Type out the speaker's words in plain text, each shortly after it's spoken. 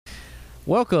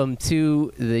Welcome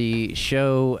to the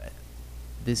show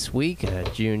this week,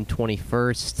 June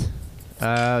 21st.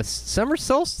 Summer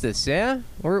solstice, yeah?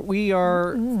 We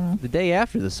are the day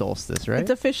after the solstice, right?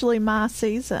 It's officially my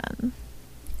season.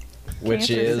 Which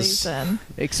Cancer is season.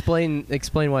 Explain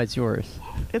why it's yours.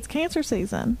 It's cancer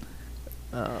season.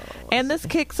 Oh, And this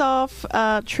kicks off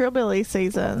Trillbilly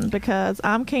season because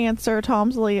I'm Cancer,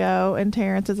 Tom's Leo, and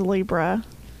Terrence is Libra.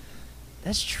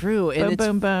 that's true. Boom,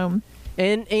 boom, boom.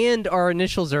 And our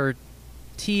initials are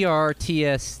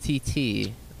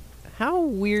TRTSTT. How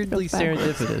weirdly Go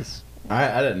backwards. serendipitous.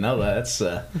 I didn't know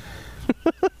that.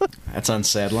 That's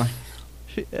unsettling.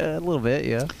 A little bit,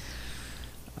 yeah.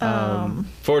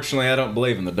 Fortunately, I don't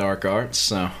believe in the dark arts,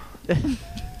 so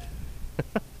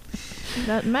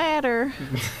Doesn't matter.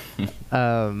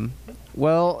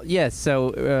 Well, yes,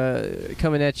 so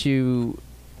coming at you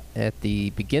at the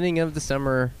beginning of the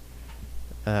summer.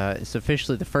 It's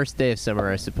officially the first day of summer,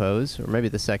 I suppose, or maybe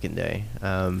the second day.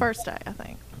 First day, I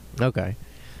think. Okay.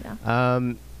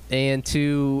 Yeah. And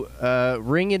to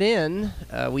ring it in,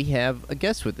 we have a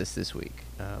guest with us this week.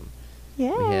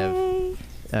 Yay.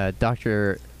 have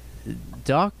Dr.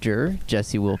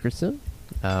 Jesse Wilkerson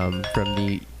from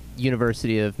the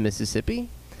University of Mississippi,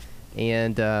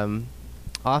 and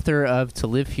author of To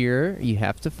Live Here, You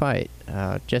Have to Fight.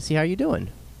 Jesse, how are you doing?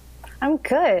 I'm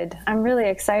good. I'm really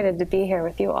excited to be here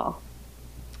with you all.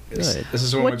 Good. this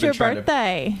is when What's we've your been trying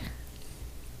birthday?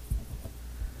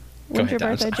 When's your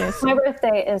ahead, birthday, Tom. Jesse? My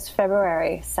birthday is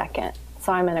February 2nd,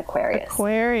 so I'm an Aquarius.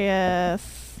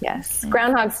 Aquarius. Yes.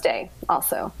 Groundhog's Day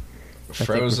also. to I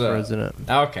think we're frozen up.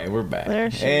 Okay, we're back.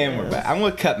 There she We're is. back. I'm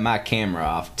gonna cut my camera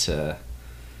off to.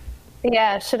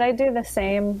 Yeah, should I do the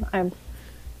same? I'm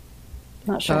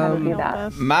not sure how to do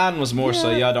that. Mine was more so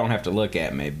Yeah. y'all don't have to look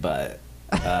at me, but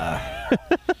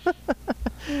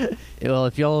Well,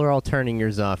 if y'all are all turning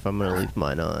yours off, I'm going to leave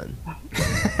mine on.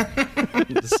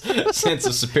 sense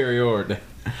of superiority.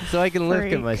 So I can look at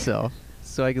Freak. myself.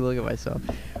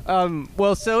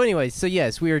 Well, so anyway, so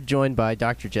yes, we are joined by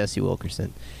Dr. Jesse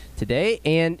Wilkerson today,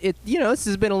 and this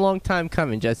has been a long time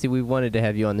coming, Jesse. We wanted to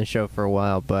have you on the show for a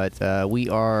while, but we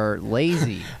are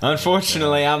lazy.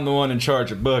 Unfortunately, I'm the one in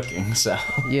charge of booking, so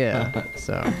Yeah,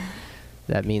 so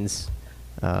that means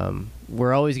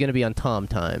we're always going to be on Tom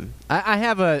time. I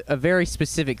have a very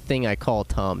specific thing I call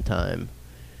Tom time,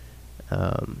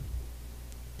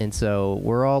 and so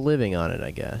we're all living on it,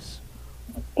 I guess.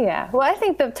 Yeah. Well, I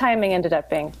think the timing ended up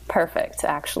being perfect,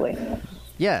 actually.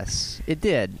 Yes, it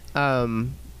did.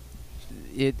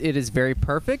 It is very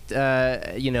perfect.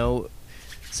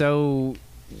 So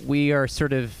we are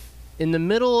sort of in the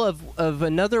middle of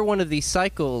another one of these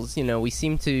cycles. We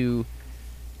seem to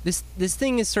this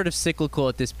thing is sort of cyclical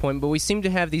at this point, but we seem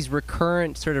to have these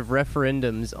recurrent sort of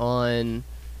referendums on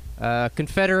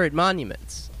Confederate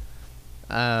monuments,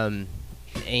 and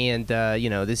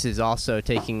this is also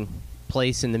taking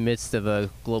place in the midst of a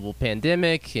global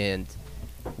pandemic and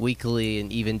weekly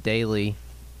and even daily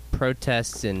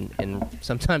protests and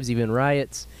sometimes even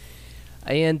riots,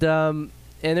 and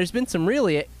there's been some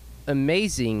really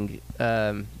amazing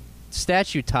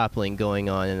statue toppling going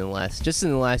on in the last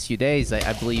few days.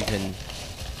 I believe it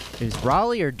was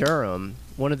Raleigh or Durham,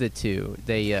 one of the two.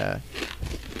 They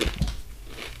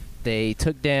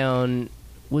took down,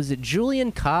 was it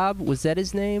Julian Cobb? Was that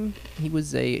his name? He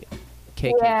was a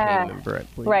KKK member, I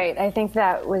believe. Right. I think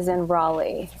that was in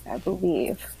Raleigh, I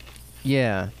believe.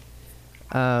 Yeah.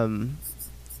 There's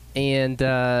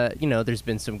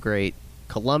been some great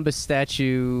Columbus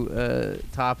statue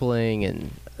toppling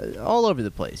and all over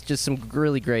the place. Just some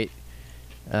really great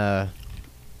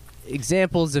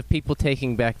examples of people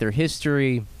taking back their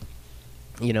history,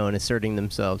 and asserting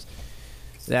themselves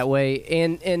that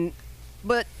way.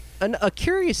 But a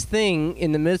curious thing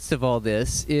in the midst of all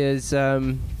this is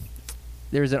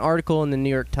there's an article in the New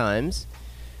York Times.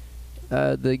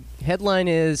 The headline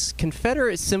is,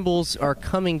 Confederate symbols are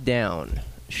coming down.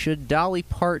 Should Dolly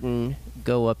Parton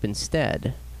go up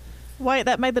instead? Wait,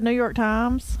 that made the New York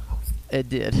Times? It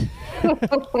did.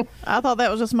 I thought that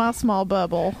was just my small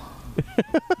bubble.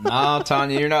 nah,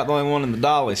 Tanya, you're not the only one in the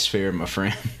Dolly sphere, my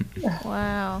friend.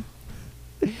 Wow.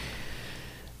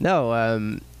 No,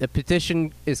 a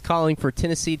petition is calling for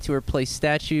Tennessee to replace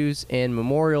statues and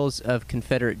memorials of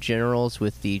Confederate generals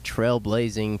with the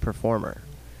trailblazing performer.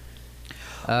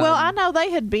 Well, I know they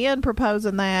had been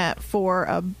proposing that for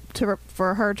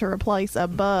her to replace a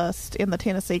bust in the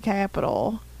Tennessee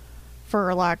Capitol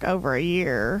for like over a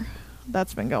year.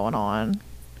 That's been going on.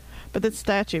 But this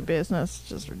statue business is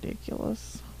just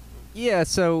ridiculous. Yeah,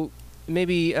 so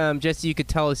maybe, Jesse, you could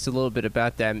tell us a little bit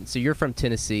about that. So you're from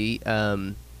Tennessee.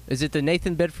 Is it the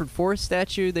Nathan Bedford Forrest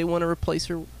statue they want to replace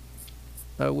her?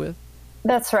 with?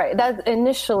 That's right. That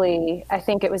initially, I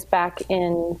think it was back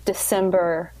in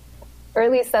December, or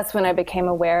at least that's when I became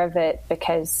aware of it,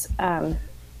 because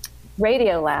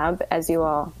Radiolab, as you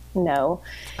all know,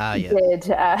 yes.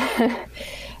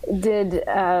 did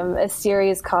a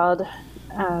series called,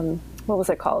 what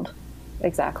was it called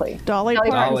exactly? Dolly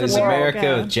Parton's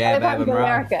America with Jab Dolly Parton's Ab and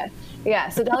America. Yeah,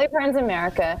 so Dolly Parton's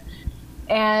America.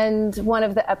 And one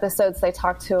of the episodes, they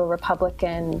talked to a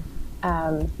Republican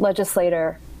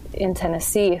legislator in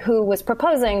Tennessee who was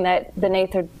proposing that the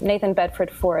Nathan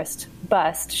Bedford Forrest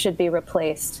bust should be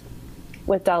replaced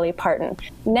with Dolly Parton.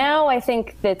 Now I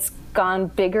think it's gone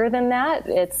bigger than that.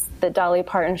 It's that Dolly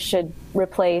Parton should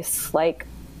replace like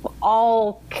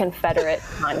all Confederate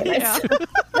monuments.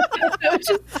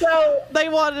 Which is so they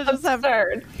wanted to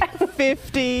absurd. have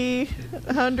 50,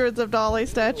 hundreds of Dolly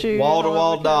statues.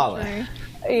 Wall-to-wall Dolly.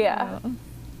 Yeah.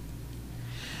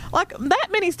 Like, that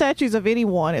many statues of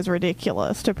anyone is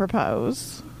ridiculous to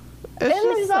propose. And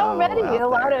there's already a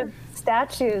lot of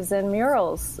statues and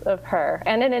murals of her,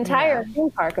 and an entire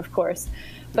theme park, of course.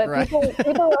 But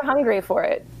people are hungry for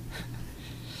it.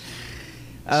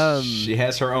 She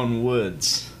has her own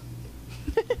woods.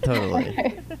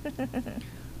 Totally.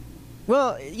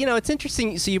 Well, it's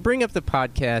interesting. So you bring up the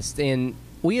podcast, and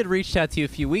we had reached out to you a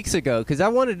few weeks ago because I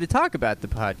wanted to talk about the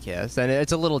podcast, and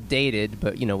it's a little dated,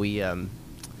 but we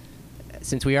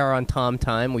since we are on Tom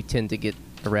Time, we tend to get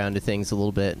around to things a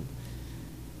little bit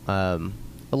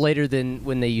later than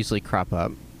when they usually crop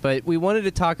up. But we wanted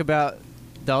to talk about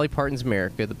Dolly Parton's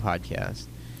America, the podcast,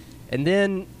 and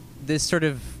then this sort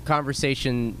of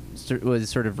conversation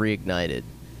was sort of reignited.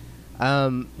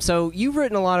 So you've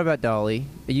written a lot about Dolly.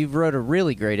 You've wrote a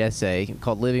really great essay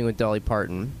called Living with Dolly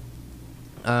Parton,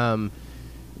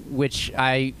 which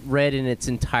I read in its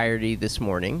entirety this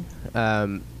morning.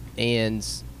 And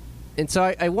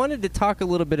so I wanted to talk a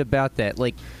little bit about that.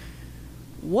 Like,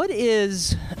 what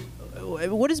is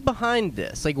behind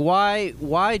this? Like,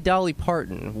 why Dolly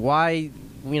Parton? Why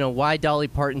Dolly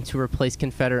Parton to replace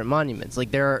Confederate monuments?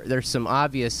 Like, there's some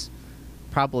obvious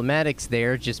problematics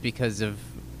there just because of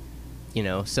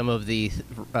some of the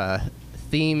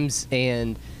themes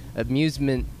and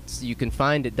amusements you can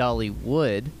find at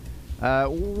Dollywood.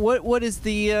 What is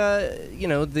the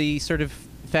the sort of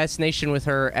fascination with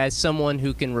her as someone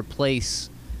who can replace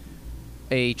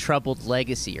a troubled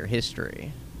legacy or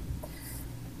history?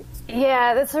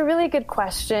 Yeah, that's a really good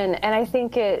question, and I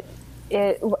think it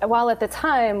while at the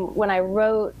time when I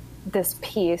wrote this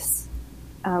piece,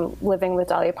 Living with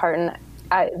Dolly Parton,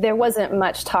 there wasn't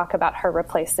much talk about her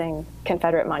replacing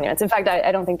Confederate monuments. In fact,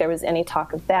 I don't think there was any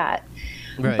talk of that.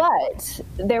 Right. But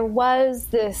there was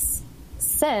this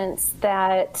sense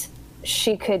that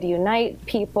she could unite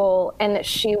people and that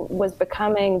she was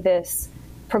becoming this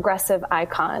progressive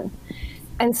icon.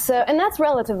 And that's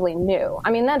relatively new.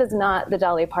 I mean, that is not the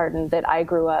Dolly Parton that I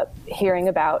grew up hearing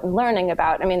about and learning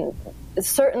about. I mean,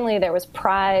 certainly there was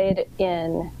pride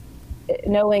in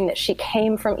knowing that she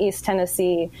came from East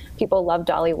Tennessee. People loved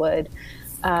Dollywood.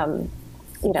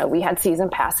 We had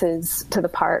season passes to the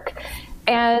park.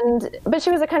 But she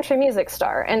was a country music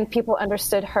star, and people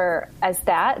understood her as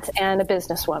that and a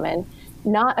businesswoman,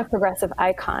 not a progressive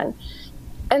icon.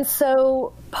 And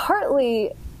so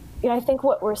partly, I think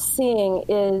what we're seeing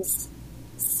is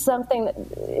something that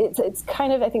it's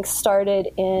kind of, I think, started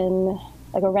in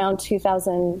like around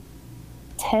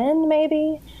 2010,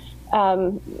 maybe,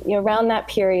 around that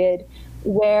period,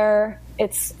 where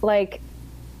it's like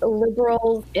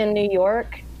liberals in New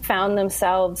York found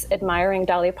themselves admiring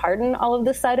Dolly Parton all of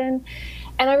a sudden.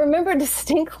 And I remember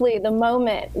distinctly the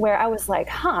moment where I was like,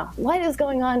 what is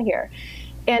going on here?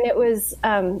 And it was,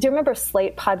 do you remember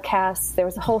Slate podcasts? There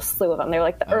was a whole slew of them. They were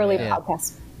like the early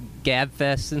podcasts.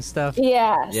 Gabfest and stuff?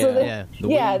 Yeah. There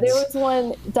was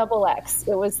one, Double X.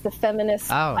 It was the feminist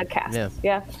podcast.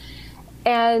 Yeah.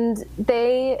 And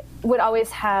they would always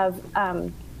have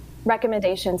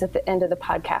recommendations at the end of the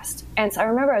podcast. And so I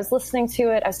remember I was listening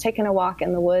to it. I was taking a walk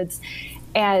in the woods,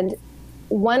 and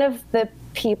one of the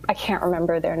people, I can't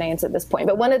remember their names at this point,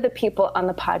 but one of the people on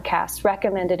the podcast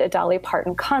recommended a Dolly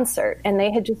Parton concert, and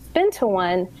they had just been to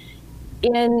one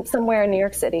in somewhere in New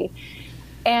York City.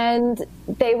 And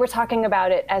they were talking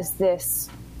about it as this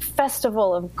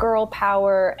festival of girl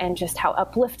power and just how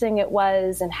uplifting it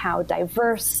was and how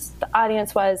diverse the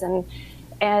audience was, and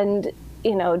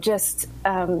just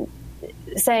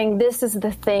saying this is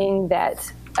the thing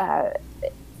that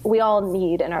we all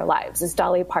need in our lives is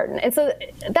Dolly Parton. And so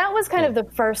that was kind of the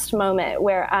first moment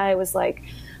where I was like,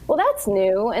 well, that's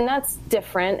new and that's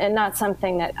different and not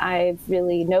something that I've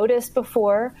really noticed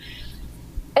before.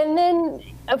 And then,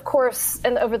 of course,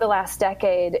 and over the last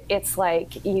decade, it's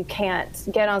like you can't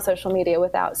get on social media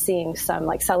without seeing some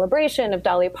like celebration of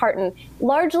Dolly Parton,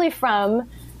 largely from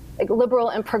like liberal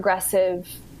and progressive,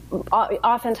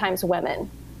 oftentimes women,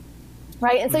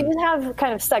 right? And so you have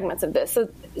kind of segments of this. So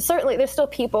certainly there's still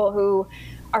people who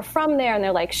are from there and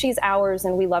they're like, she's ours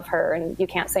and we love her and you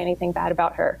can't say anything bad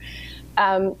about her.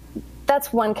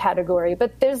 That's one category.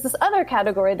 But there's this other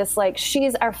category that's like,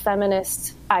 she's our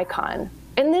feminist icon.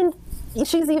 And then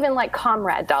she's even like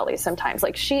Comrade Dolly sometimes.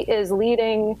 Like she is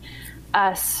leading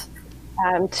us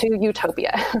to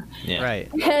utopia. Yeah.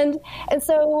 Right. And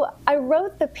so I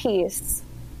wrote the piece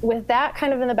with that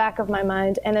kind of in the back of my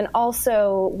mind, and then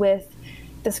also with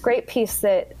this great piece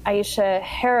that Aisha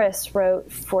Harris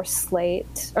wrote for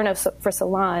for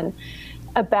Salon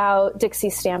about Dixie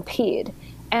Stampede.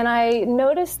 And I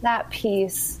noticed that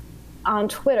piece on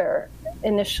Twitter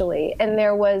initially, and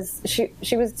there was she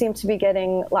seemed to be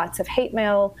getting lots of hate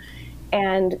mail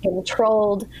and getting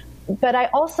trolled. But I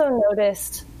also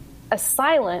noticed a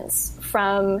silence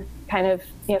from kind of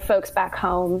folks back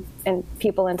home and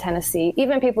people in Tennessee,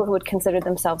 even people who would consider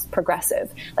themselves progressive.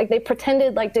 Like they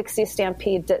pretended like Dixie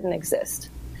Stampede didn't exist.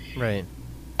 Right.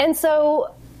 And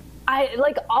so I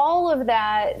like all of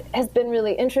that has been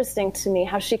really interesting to me,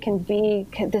 how she can be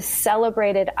this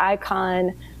celebrated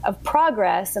icon of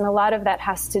progress. And a lot of that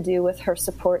has to do with her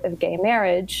support of gay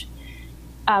marriage.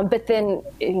 But then,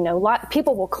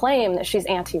 people will claim that she's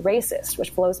anti-racist,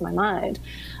 which blows my mind.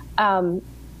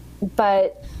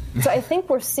 But so I think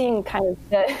we're seeing kind of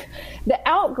the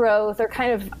outgrowth, or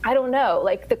kind of, I don't know,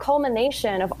 like the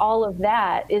culmination of all of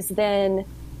that is then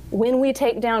when we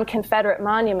take down Confederate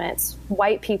monuments,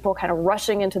 white people kind of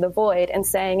rushing into the void and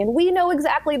saying, and we know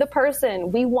exactly the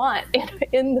person we want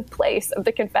in the place of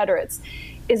the Confederates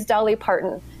is Dolly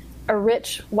Parton, a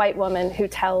rich white woman who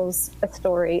tells a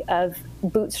story of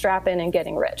bootstrapping and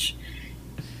getting rich,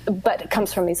 but it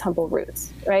comes from these humble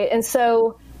roots, right? And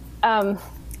so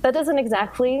that doesn't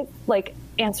exactly like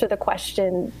answer the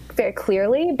question very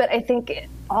clearly, but I think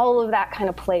all of that kind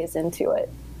of plays into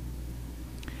it.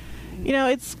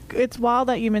 It's wild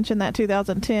that you mentioned that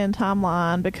 2010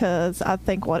 timeline, because I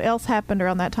think what else happened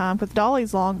around that time, because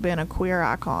Dolly's long been a queer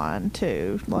icon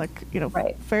too, like,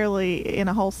 right. fairly in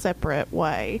a whole separate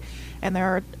way. And there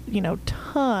are,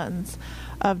 tons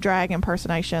of drag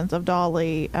impersonations of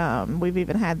Dolly. We've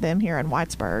even had them here in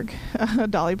Whitesburg,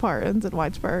 Dolly Partons in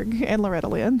Whitesburg and Loretta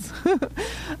Lynn's.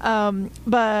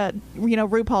 But,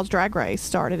 RuPaul's Drag Race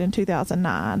started in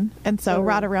 2009. And so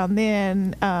right around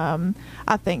then,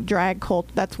 I think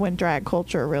that's when drag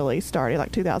culture really started,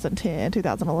 like 2010,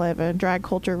 2011. Drag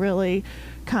culture really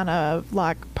kind of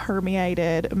like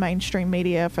permeated mainstream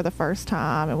media for the first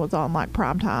time. It was on like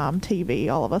primetime TV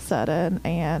all of a sudden.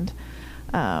 And,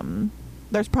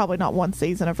 there's probably not one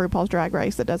season of RuPaul's Drag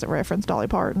Race that doesn't reference Dolly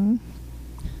Parton.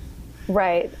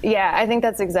 Right. Yeah, I think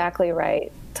that's exactly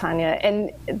right, Tanya.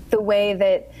 And the way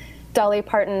that Dolly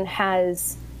Parton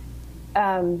has,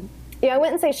 I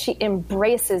wouldn't say she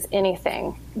embraces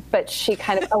anything, but she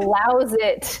kind of allows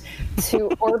it to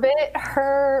orbit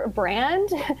her brand.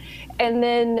 And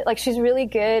then, like, she's really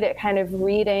good at kind of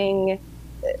reading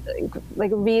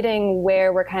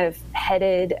where we're kind of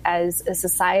headed as a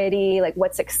society, like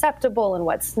what's acceptable and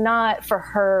what's not for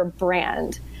her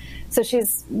brand. So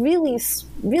she's really,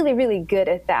 really, really good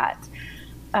at that.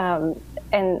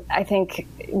 And I think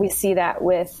we see that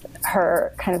with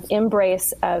her kind of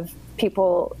embrace of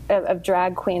people, of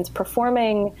drag queens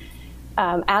performing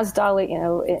as Dolly,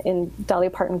 in Dolly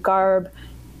Parton garb,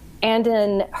 and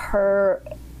in her,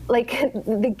 like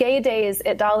the gay days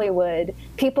at Dollywood,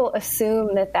 people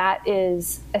assume that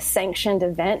is a sanctioned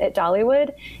event at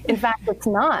Dollywood. In fact, it's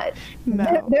not.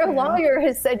 No, Their lawyer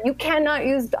has said you cannot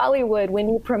use Dollywood when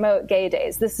you promote gay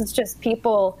days. This is just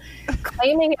people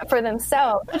claiming it for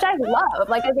themselves, which I love.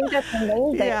 Like, I think that's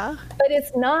amazing. Yeah. But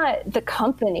it's not the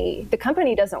company. The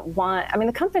company doesn't want,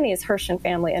 the company is Hirsch and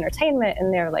Family Entertainment,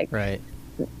 and they're like right.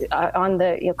 On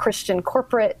the Christian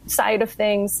corporate side of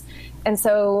things. And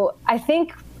so I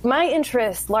think my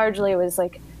interest largely was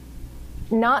like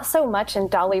not so much in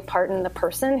Dolly Parton, the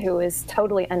person, who is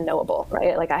totally unknowable,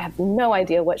 right? Like I have no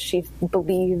idea what she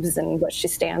believes and what she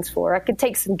stands for. I could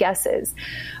take some guesses,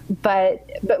 but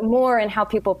more in how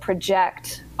people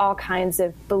project all kinds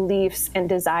of beliefs and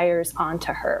desires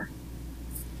onto her.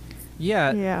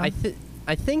 Yeah.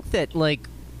 I think that, like,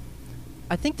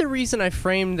 I think the reason I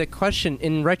framed the question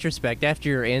in retrospect after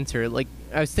your answer, like,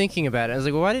 I was thinking about it. I was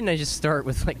like, well, why didn't I just start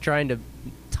with, like, trying to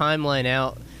timeline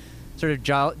out sort of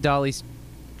Dolly's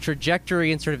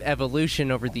trajectory and sort of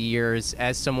evolution over the years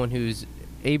as someone who's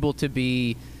able to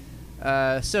be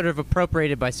sort of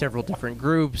appropriated by several different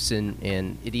groups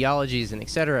and ideologies and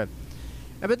etc.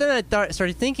 But then I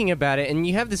started thinking about it, and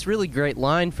you have this really great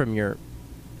line from your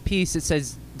piece. It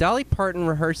says, Dolly Parton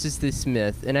rehearses this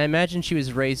myth, and I imagine she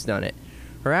was raised on it.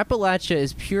 Her Appalachia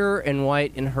is pure and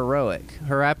white and heroic.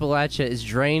 Her Appalachia is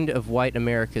drained of white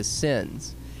America's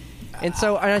sins. And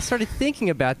so I started thinking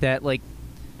about that. Like,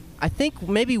 I think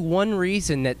maybe one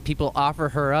reason that people offer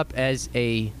her up as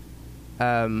a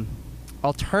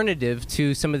alternative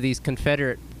to some of these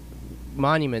Confederate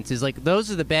monuments is like,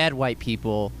 those are the bad white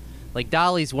people. Like,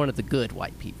 Dolly's one of the good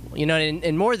white people. You know,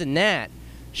 and more than that,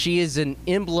 she is an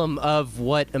emblem of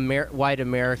what white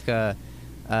America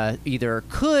either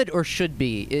could or should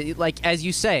be. Like, as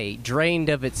you say, drained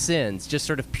of its sins, just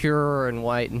sort of pure and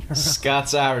white. And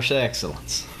Scots Irish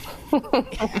excellence.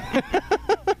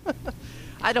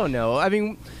 I don't know. I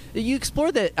mean, you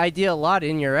explore that idea a lot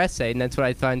in your essay, and that's what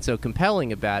I find so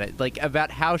compelling about it. Like,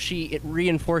 about how it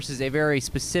reinforces a very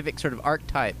specific sort of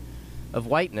archetype of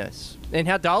whiteness, and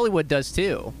how Dollywood does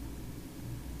too.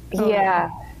 Yeah,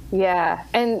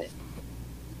 and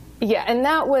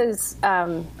that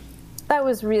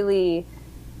was really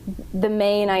the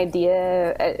main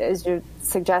idea, as you're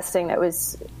suggesting, that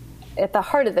was at the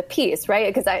heart of the piece, right?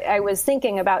 Because I was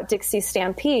thinking about Dixie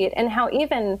Stampede and how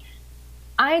even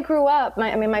I grew up,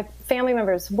 my family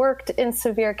members worked in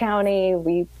Sevier County.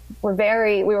 We were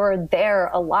there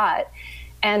a lot.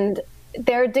 And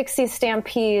there are Dixie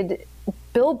Stampede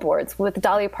billboards with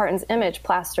Dolly Parton's image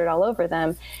plastered all over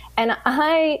them. And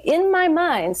I, in my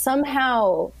mind,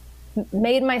 somehow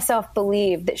made myself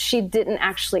believe that she didn't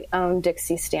actually own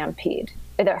Dixie Stampede,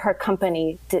 that her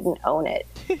company didn't own it.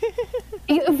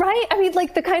 Right? I mean,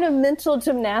 like the kind of mental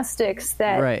gymnastics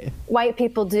that white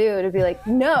people do to be like,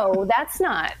 no, that's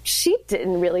not, she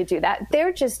didn't really do that.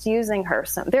 They're just using her.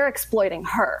 They're exploiting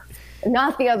her,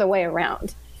 not the other way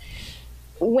around.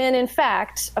 When in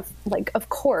fact, of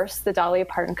course, the Dolly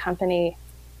Parton Company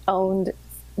owned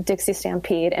Dixie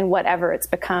Stampede and whatever it's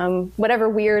become, whatever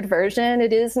weird version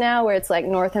it is now, where it's like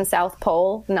North and South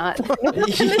Pole, not.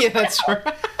 Yeah, that's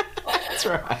right. That's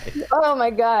right. Oh my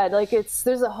God! Like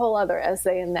there's a whole other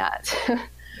essay in that.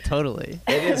 Totally.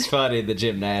 It is funny, the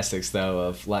gymnastics though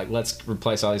of like, let's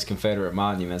replace all these Confederate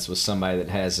monuments with somebody that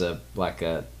has a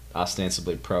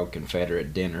ostensibly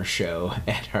pro-Confederate dinner show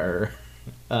at her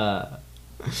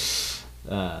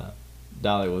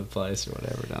Dollywood place or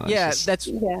whatever. No,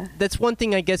 that's one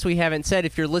thing I guess we haven't said.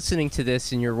 If you're listening to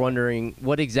this and you're wondering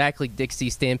what exactly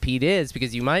Dixie Stampede is,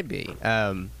 because you might be.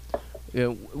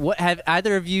 What have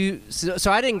either of you?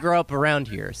 So I didn't grow up around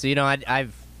here, so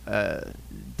I've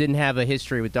didn't have a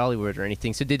history with Dollywood or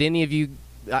anything. So did any of you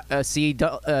see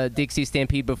Dixie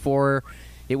Stampede before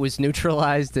it was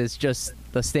neutralized as just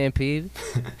the Stampede?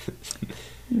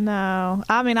 No,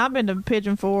 I mean I've been to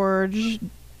Pigeon Forge,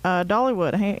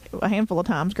 Dollywood a handful of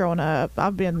times growing up.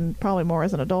 I've been probably more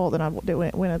as an adult than I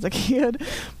went as a kid,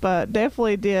 but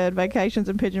definitely did vacations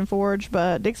in Pigeon Forge.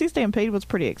 But Dixie Stampede was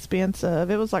pretty expensive.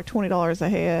 It was like $20 a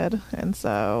head, and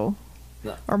so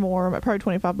or more,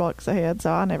 probably $25 a head.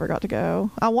 So I never got to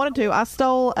go. I wanted to. I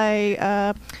stole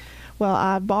I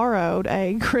borrowed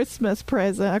a Christmas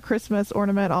present, a Christmas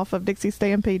ornament off of Dixie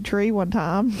Stampede tree one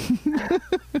time.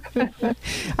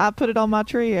 I put it on my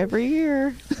tree every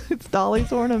year. It's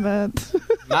Dolly's ornament.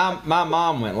 My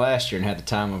mom went last year and had the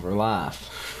time of her life.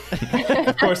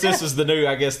 Of course, this is the new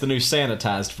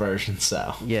sanitized version.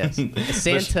 So yes,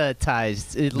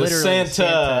 Santa-tized. The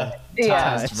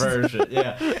Santa-tized version.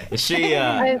 Yeah, she,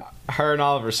 her and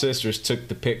all of her sisters took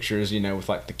the pictures. With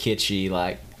like the kitschy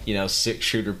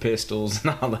 6-shooter pistols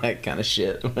and all that kind of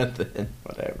shit with it,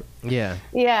 whatever. Yeah,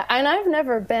 and I've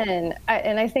never been,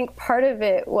 and I think part of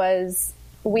it was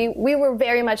we were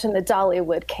very much in the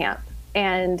Dollywood camp,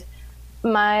 and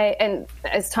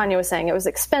as Tanya was saying, it was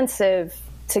expensive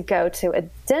to go to a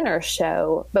dinner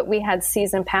show, but we had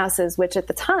season passes, which at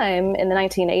the time in the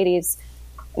 1980s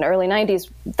and early 90s,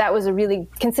 that was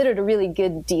considered a really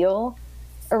good deal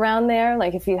around there.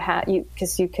 Like if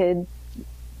because you could.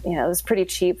 It was pretty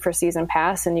cheap for season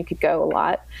pass, and you could go a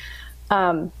lot.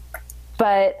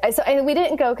 But we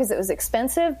didn't go because it was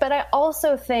expensive. But I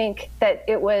also think that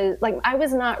it was I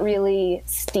was not really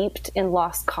steeped in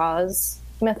Lost Cause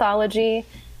mythology.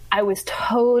 I was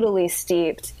totally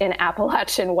steeped in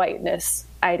Appalachian whiteness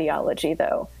ideology,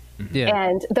 though. Yeah.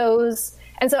 And so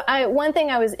one thing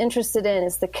I was interested in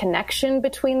is the connection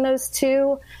between those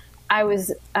two. I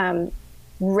was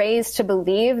raised to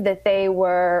believe that they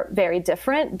were very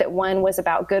different, that one was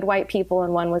about good white people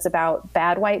and one was about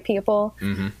bad white people.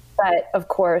 Mm-hmm. But of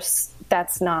course,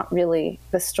 that's not really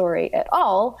the story at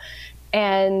all.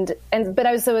 But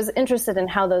I was interested in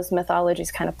how those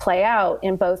mythologies kind of play out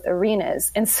in both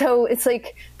arenas. And so it's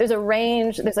like there's a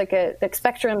range, there's like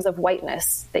spectrums of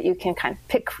whiteness that you can kind of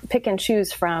pick and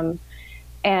choose from.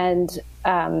 And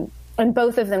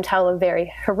both of them tell a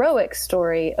very heroic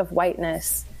story of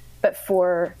whiteness, but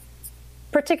for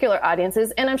particular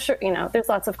audiences. And I'm sure, there's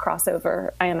lots of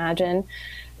crossover, I imagine.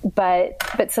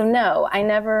 But so no, I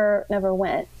never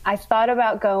went. I thought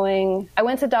about going. I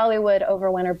went to Dollywood over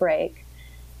winter break.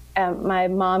 My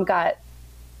mom got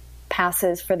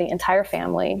passes for the entire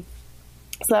family,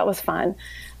 so that was fun.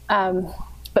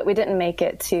 But we didn't make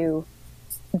it to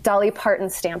Dolly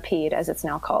Parton Stampede, as it's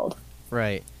now called.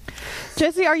 Right.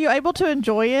 Jesse, are you able to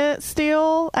enjoy it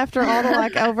still after all the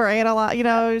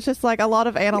overanalyze? It's just like a lot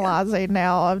of analyzing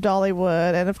now of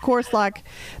Dollywood, and of course, like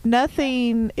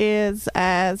nothing is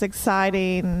as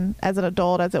exciting as an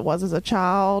adult as it was as a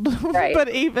child. Right. But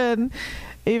even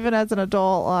as an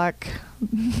adult, like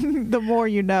the more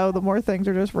you know, the more things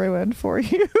are just ruined for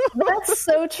you. That's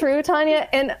so true, Tanya.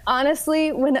 And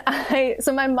honestly,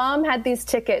 so my mom had these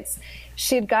tickets.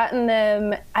 She'd gotten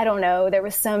them, I don't know, there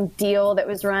was some deal that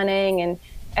was running, and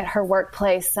at her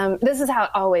workplace, this is how it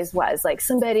always was. Like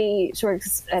somebody, she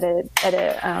works at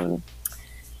a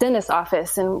dentist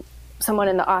office, and someone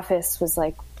in the office was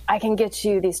like, I can get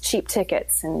you these cheap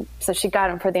tickets. And so she got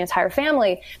them for the entire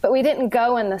family, but we didn't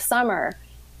go in the summer.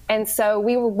 And so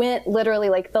we went literally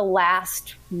like the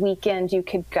last weekend you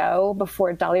could go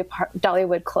before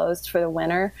Dollywood closed for the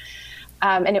winter.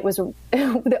 And it was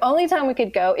the only time we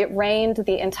could go. It rained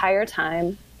the entire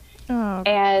time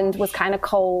and was kind of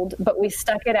cold, but we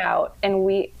stuck it out, and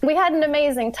we had an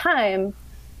amazing time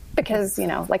because,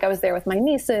 like I was there with my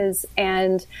nieces.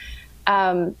 And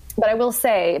but I will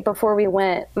say, before we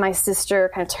went, my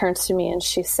sister kind of turned to me and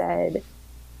she said,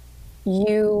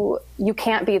 you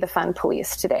can't be the fun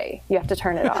police today. You have to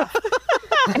turn it off.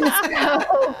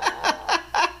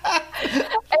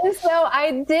 and so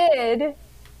I did.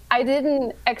 I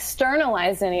didn't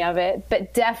externalize any of it,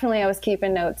 but definitely I was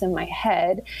keeping notes in my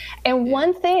head. And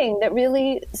one thing that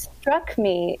really struck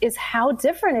me is how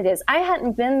different it is. I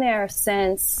hadn't been there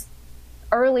since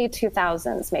early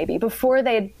 2000s, maybe, before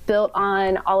they built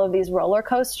on all of these roller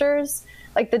coasters.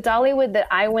 Like the Dollywood that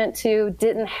I went to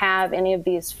didn't have any of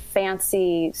these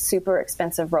fancy, super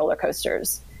expensive roller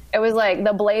coasters. It was like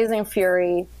the Blazing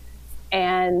Fury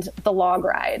and the log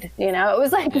ride, it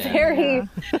was like very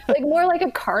like more like a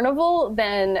carnival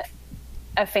than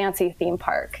a fancy theme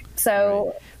park.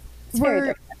 So it's very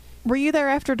different. Were you there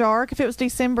after dark? If it was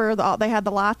December, they had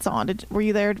the lights on. Were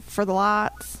you there for the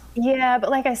lights? Yeah, but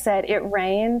like I said, it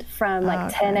rained from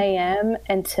 10 a.m.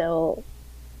 until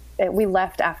we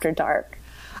left after dark.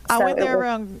 I went there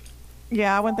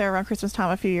around Christmas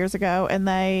time a few years ago, and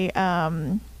they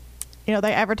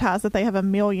they advertise that they have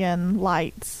 1 million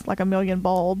lights, like 1 million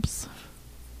bulbs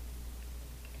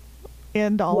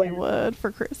in Dollywood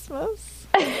for Christmas.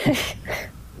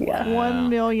 Yeah. 1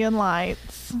 million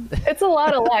lights. It's a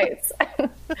lot of lights.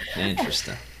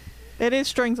 Interesting. It is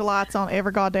strings of lights on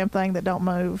every goddamn thing that don't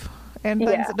move and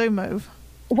things that do move.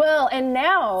 Well, and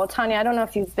now, Tanya, I don't know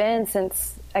if you've been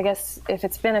since, I guess if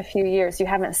it's been a few years, you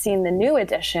haven't seen the new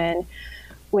edition,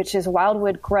 which is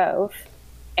Wildwood Grove.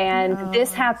 And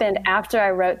this happened after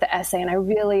I wrote the essay, and I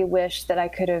really wish that I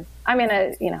could have,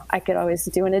 I could always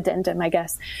do an addendum, I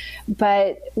guess.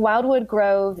 But Wildwood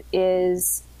Grove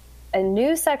is a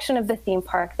new section of the theme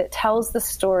park that tells the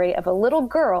story of a little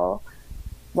girl,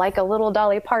 like a little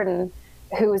Dolly Parton,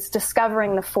 who is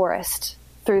discovering the forest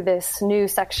through this new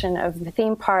section of the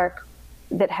theme park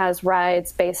that has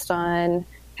rides based on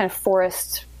kind of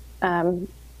forest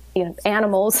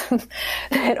animals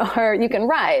that you can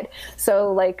ride.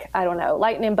 So like, I don't know,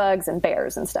 lightning bugs and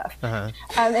bears and stuff. And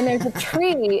there's a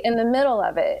tree in the middle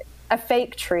of it, a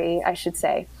fake tree, I should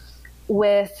say,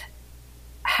 with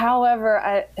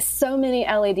so many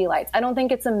LED lights. I don't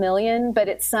think it's 1 million, but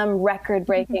it's some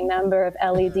record-breaking number of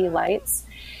LED lights.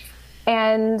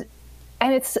 And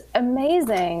it's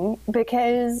amazing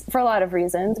because, for a lot of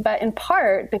reasons, but in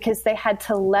part because they had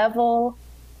to level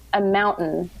a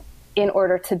mountain in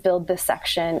order to build this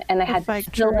section, and they had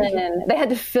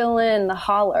to fill in the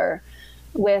holler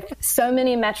with so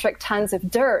many metric tons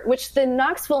of dirt, which the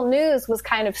Knoxville News was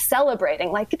kind of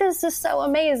celebrating. Like, this is so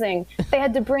amazing. They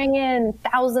had to bring in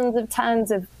thousands of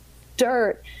tons of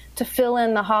dirt to fill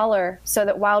in the holler so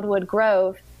that Wildwood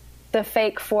Grove, the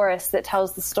fake forest that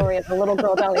tells the story of the little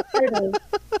girl Dolly Parton,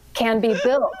 can be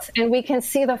built. And we can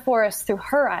see the forest through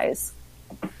her eyes.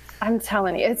 I'm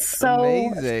telling you, it's so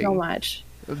much.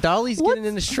 Dolly's getting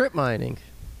into strip mining.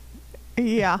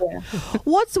 Yeah.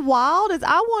 What's wild is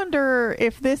I wonder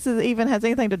if this even has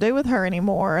anything to do with her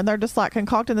anymore, and they're just like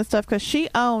concocting this stuff because she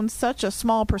owns such a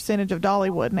small percentage of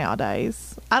Dollywood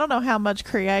nowadays. I don't know how much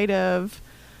creative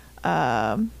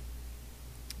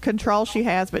control she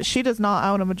has, but she does not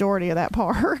own a majority of that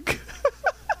park.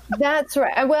 That's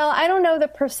right. Well, I don't know the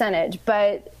percentage,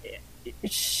 but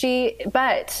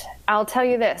I'll tell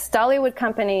you this, Dollywood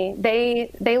Company,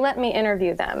 they let me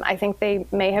interview them. I think they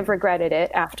may have regretted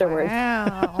it afterwards.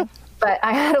 Wow. But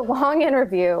I had a long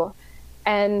interview,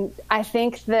 and I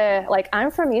think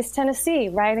I'm from East Tennessee,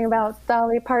 writing about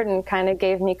Dolly Parton kind of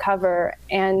gave me cover,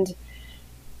 and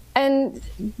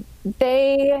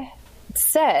they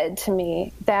said to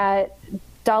me that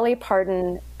Dolly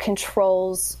Parton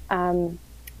controls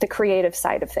the creative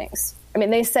side of things. I mean,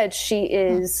 they said she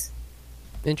is...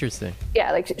 Interesting.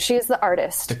 Yeah, like she's the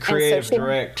artist. The creative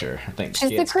director, I think.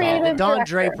 She's the creative Don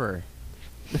director. Draper.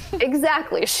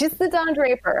 Exactly. She's the Don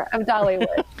Draper of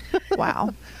Dollywood.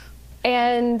 Wow.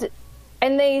 And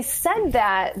they said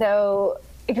that, though,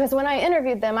 because when I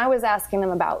interviewed them, I was asking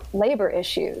them about labor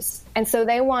issues. And so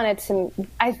they wanted to,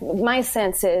 my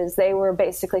sense is they were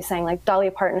basically saying, like,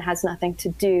 Dolly Parton has nothing to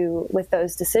do with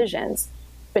those decisions,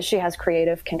 but she has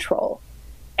creative control,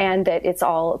 and that it's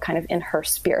all kind of in her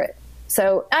spirit.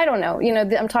 So I don't know. You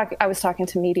know, I was talking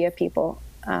to media people.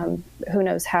 Who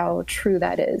knows how true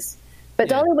that is? But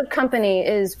yeah. Dollywood Company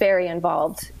is very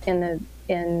involved in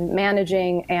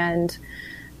managing and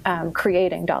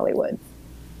creating Dollywood.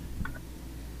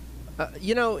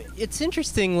 You know, it's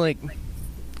interesting. Like,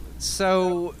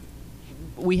 so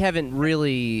we haven't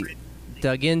really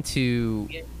dug into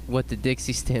what the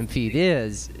Dixie Stampede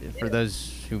is, for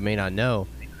those who may not know.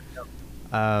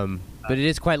 But it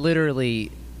is quite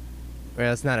literally.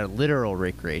 Well, it's not a literal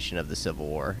recreation of the Civil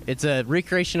War. It's a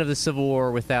recreation of the Civil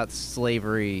War without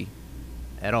slavery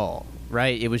at all,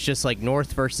 right? It was just like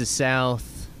North versus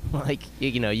South. Like,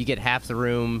 you know, you get half the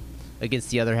room against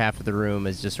the other half of the room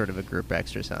as just sort of a group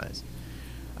exercise.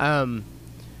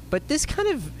 But this kind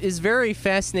of is very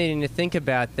fascinating to think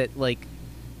about, that, like,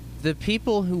 the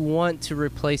people who want to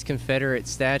replace Confederate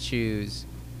statues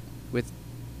with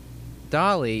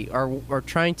Dolly are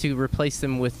trying to replace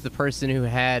them with the person who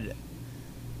had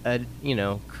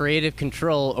creative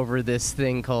control over this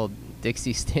thing called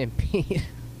Dixie Stampede.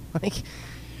 Like,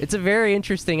 it's a very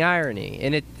interesting irony,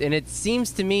 and it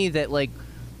seems to me that, like,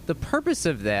 the purpose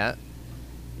of that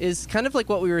is kind of like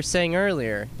what we were saying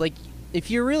earlier. Like,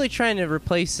 if you're really trying to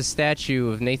replace a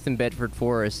statue of Nathan Bedford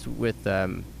Forrest with,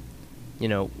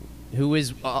 who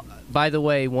is, by the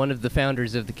way, one of the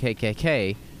founders of the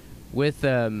KKK, with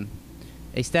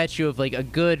a statue of, like, a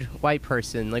good white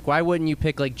person, like, why wouldn't you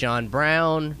pick, like, John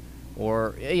Brown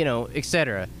or,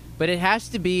 etc.? But it has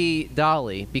to be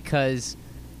Dolly, because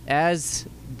as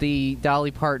the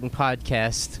Dolly Parton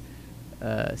podcast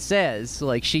says,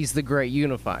 like, she's the great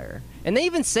unifier. And they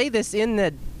even say this in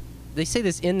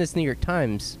this New York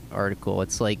Times article.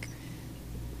 It's like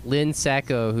Lynn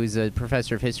Sacco, who's a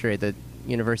professor of history at the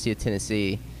University of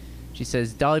Tennessee. She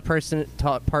says, Dolly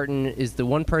Parton is the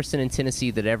one person in Tennessee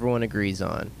that everyone agrees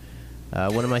on.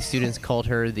 One of my students called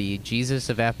her the Jesus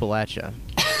of Appalachia.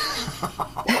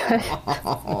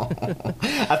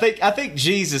 I think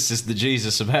Jesus is the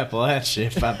Jesus of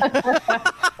Appalachia.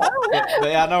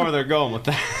 I know where they're going with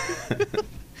that.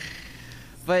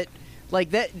 But,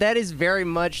 like, that is very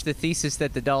much the thesis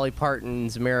that the Dolly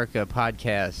Parton's America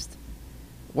podcast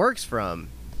works from.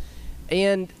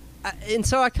 And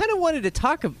so I kind of wanted to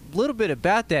talk a little bit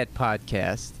about that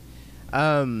podcast.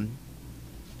 For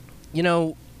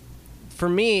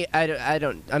me,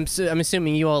 I'm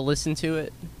assuming you all listen to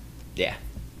it. Yeah.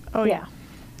 Oh yeah.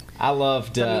 I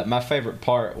loved. My favorite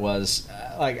part was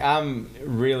I'm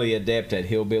really adept at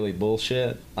hillbilly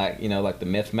bullshit, like the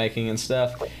myth making and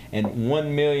stuff. And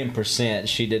 1,000,000%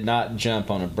 she did not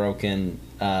jump on a broken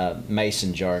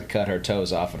mason jar and cut her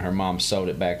toes off, and her mom sewed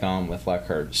it back on with, like,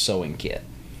 her sewing kit.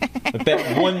 But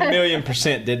that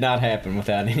 1,000,000% did not happen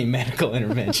without any medical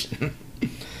intervention.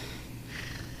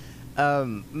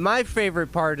 My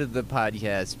favorite part of the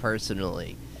podcast,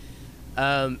 personally,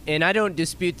 and I don't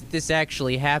dispute that this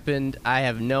actually happened. I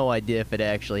have no idea if it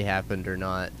actually happened or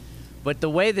not. But the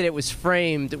way that it was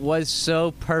framed was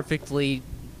so perfectly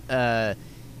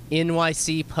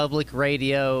NYC public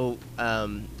radio,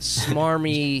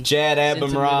 smarmy. Jad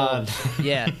Abumrad.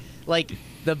 Yeah. Like,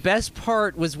 the best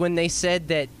part was when they said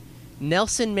that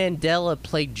Nelson Mandela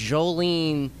played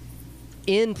Jolene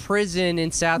in prison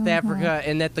in South Africa,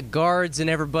 and that the guards and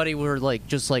everybody were, like,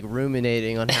 just, like,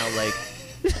 ruminating on how, like...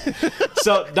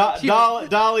 So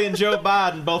Dolly and Joe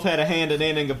Biden both had a hand in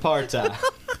ending apartheid.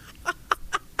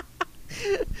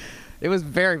 It was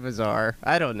very bizarre.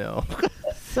 I don't know.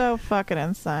 So fucking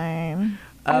insane.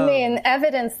 I mean,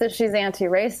 evidence that she's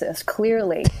anti-racist.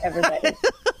 Clearly, everybody.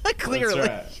 Clearly.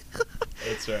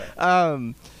 That's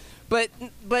right. But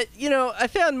I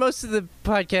found most of the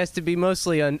podcast to be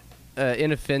mostly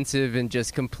inoffensive and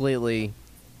just completely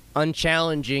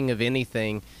unchallenging of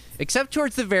anything, except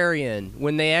towards the very end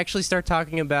when they actually start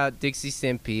talking about Dixie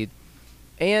Stampede.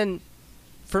 And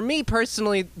for me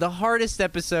personally, the hardest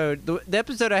episode, the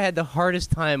episode I had the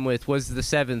hardest time with was the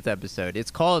 7th episode.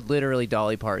 It's called literally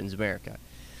Dolly Parton's America.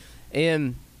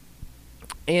 And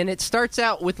it starts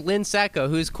out with Lynn Sacco,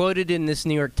 who's quoted in this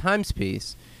New York Times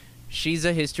piece. She's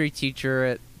a history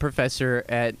teacher, professor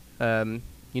at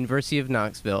University of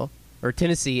Knoxville, or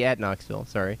Tennessee at Knoxville,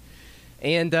 sorry.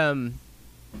 And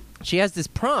she has this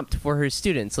prompt for her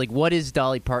students, like, what is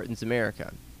Dolly Parton's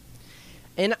America?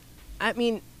 And, I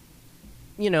mean,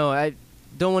 I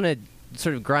don't want to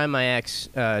sort of grind my axe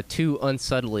too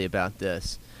unsubtly about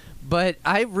this, but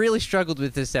I really struggled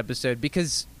with this episode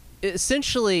because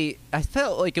essentially I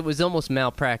felt like it was almost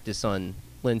malpractice on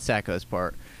Lynn Sacco's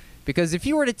part. Because if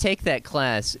you were to take that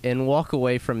class and walk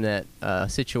away from that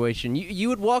situation, you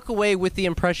would walk away with the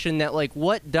impression that, like,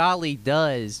 what Dolly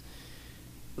does,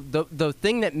 the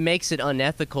thing that makes it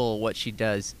unethical, what she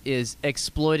does, is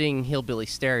exploiting hillbilly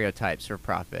stereotypes for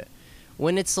profit.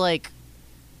 When it's like,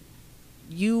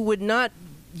 you would not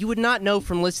know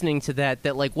from listening to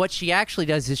that like what she actually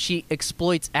does is she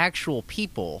exploits actual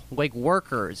people, like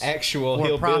workers, actual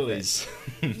hillbillies.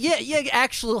 yeah,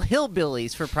 actual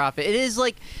hillbillies for profit. It is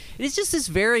just this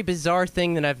very bizarre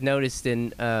thing that I've noticed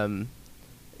in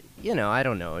I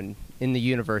don't know, in the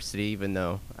university, even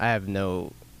though I have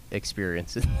no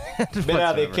experience in that. Been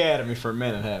out of the academy for a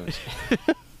minute, haven't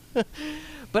you?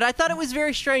 But I thought it was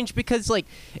very strange because, like,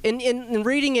 in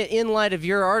reading it in light of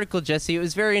your article, Jesse, it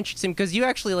was very interesting because you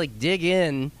actually, like, dig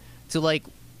in to, like,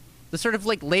 the sort of,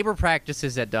 like, labor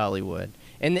practices at Dollywood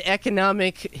and the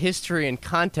economic history and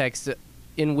context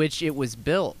in which it was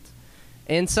built.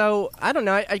 And so, I don't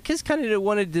know, I just kind of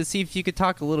wanted to see if you could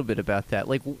talk a little bit about that.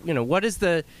 Like, what is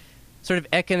the sort of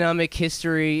economic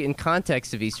history and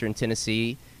context of Eastern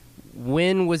Tennessee?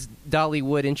 When was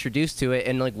Dollywood introduced to it,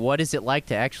 and like what is it like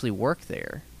to actually work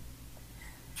there?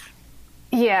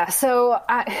 Yeah, so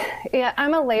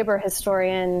I'm a labor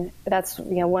historian. That's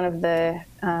one of the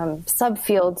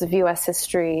subfields of U.S.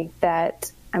 history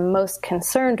that I'm most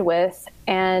concerned with,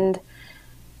 and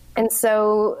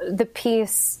so the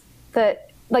piece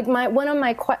that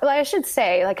I should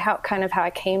say like how I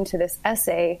came to this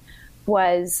essay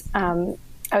was I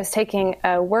was taking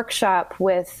a workshop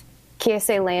with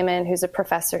Kiese Lehman, who's a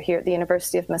professor here at the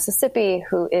University of Mississippi,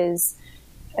 who is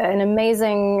an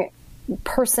amazing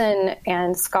person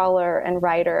and scholar and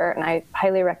writer, and I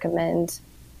highly recommend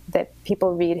that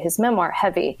people read his memoir,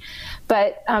 Heavy.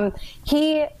 But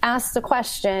he asked the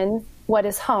question, what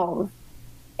is home?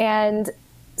 And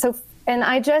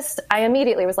I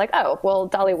immediately was like, oh, well,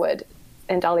 Dollywood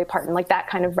and Dolly Parton, like that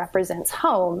kind of represents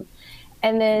home.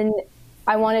 And then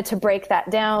I wanted to break that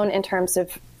down in terms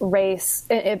of race,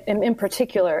 in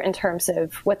particular, in terms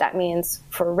of what that means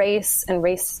for race,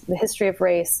 the history of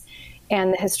race,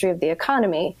 and the history of the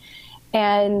economy,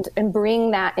 and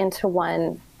bring that into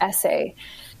one essay.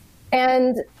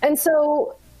 And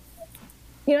so,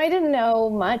 I didn't know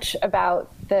much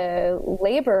about the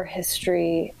labor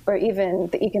history or even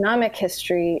the economic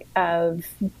history of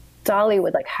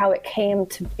Dollywood, like how it came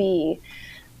to be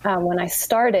when I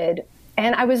started.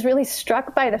 And I was really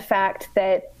struck by the fact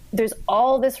that there's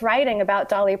all this writing about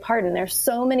Dolly Parton. There's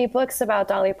so many books about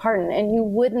Dolly Parton, and you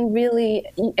wouldn't really,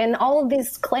 and all of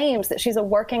these claims that she's a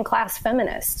working class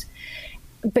feminist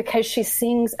because she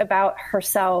sings about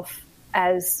herself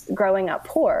as growing up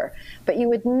poor. But you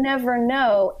would never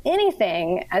know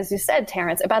anything, as you said,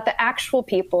 Terrence, about the actual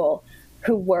people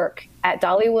who work at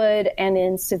Dollywood and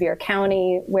in Sevier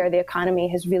County, where the economy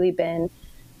has really been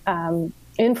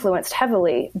influenced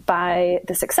heavily by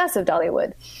the success of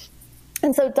Dollywood.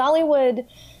 And so Dollywood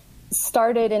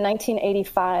started in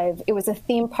 1985. It was a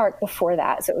theme park before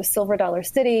that. So it was Silver Dollar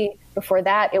City. Before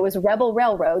that, it was Rebel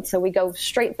Railroad. So we go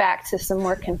straight back to some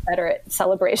more Confederate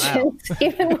celebrations, wow.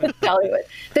 Even with Dollywood.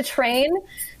 The train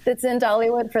that's in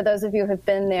Dollywood, for those of you who have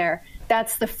been there,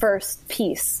 that's the first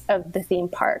piece of the theme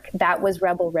park. That was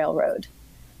Rebel Railroad,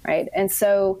 right? And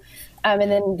so, and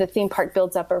then the theme park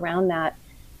builds up around that.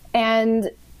 And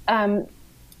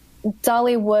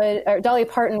Dolly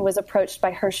Parton was approached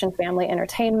by Hershen Family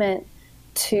Entertainment,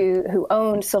 who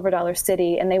owned Silver Dollar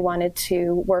City, and they wanted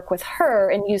to work with her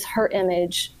and use her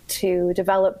image to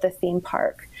develop the theme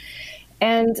park.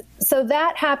 And so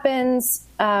that happens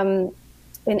in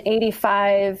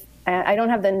 85. I don't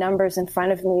have the numbers in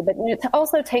front of me, but it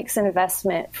also takes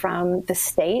investment from the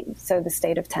state. So the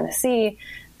state of Tennessee,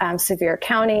 Sevier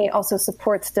County also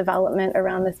supports development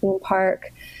around the theme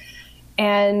park.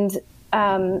 And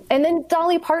then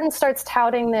Dolly Parton starts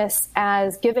touting this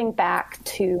as giving back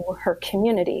to her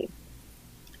community.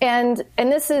 And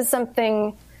this is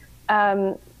something,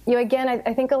 again,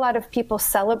 I think a lot of people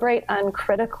celebrate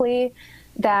uncritically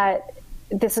that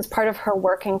this is part of her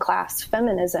working class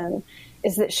feminism,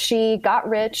 is that she got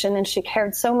rich and then she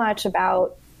cared so much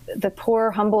about the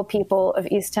poor, humble people of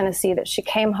East Tennessee that she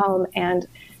came home and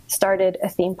started a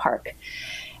theme park.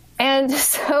 And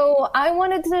so I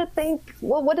wanted to think,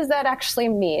 well, what does that actually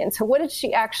mean? So what did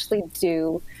she actually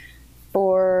do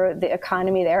for the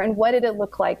economy there, and what did it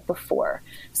look like before?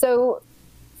 So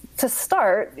to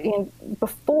start,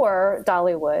 before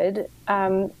Dollywood,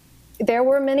 there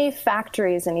were many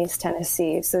factories in East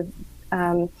Tennessee. So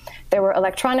there were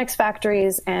electronics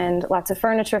factories and lots of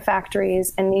furniture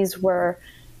factories, and these were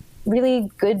really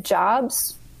good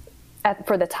jobs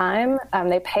for the time.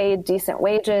 They paid decent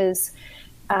wages.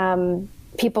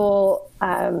 People,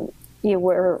 it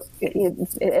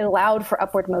allowed for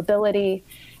upward mobility.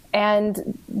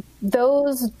 And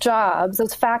those jobs,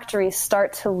 those factories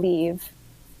start to leave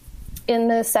in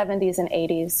the 70s and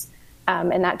 80s.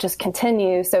 And that just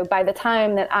continues. So by the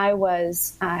time that I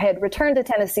had returned to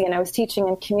Tennessee and I was teaching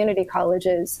in community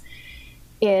colleges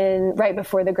right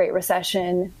before the Great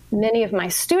Recession, many of my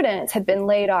students had been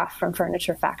laid off from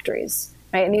furniture factories,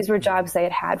 right? And these were jobs they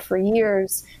had had for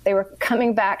years. They were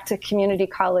coming back to community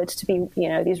college to be,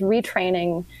 these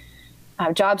retraining,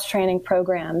 jobs training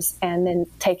programs, and then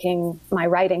taking my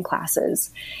writing classes.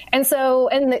 And so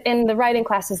in the writing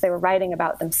classes, they were writing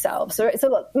about themselves.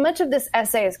 So much of this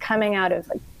essay is coming out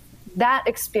of that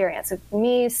experience of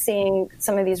me seeing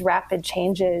some of these rapid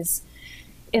changes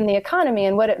in the economy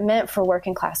and what it meant for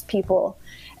working class people.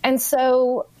 And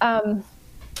so, I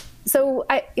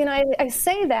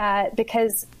say that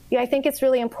because I think it's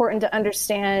really important to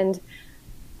understand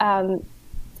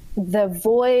the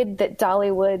void that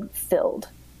Dollywood filled.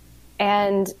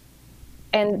 And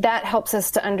that helps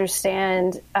us to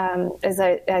understand, as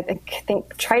I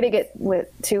think try to get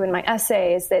to in my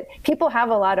essay, is that people have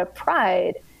a lot of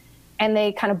pride and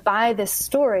they kind of buy this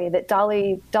story that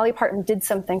Dolly Parton did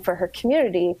something for her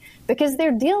community because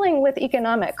they're dealing with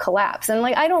economic collapse. And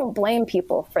I don't blame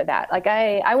people for that.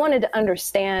 I wanted to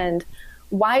understand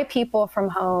why people from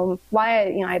home,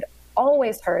 I'd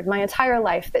always heard my entire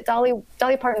life that Dolly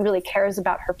Parton really cares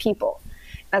about her people.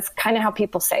 That's kind of how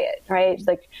people say it, right?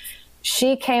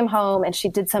 She came home and she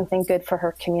did something good for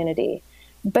her community.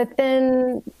 But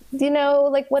then,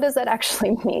 what does that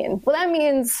actually mean? Well, that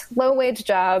means low wage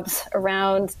jobs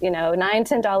around, $9,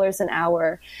 $10 an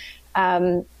hour.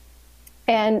 And,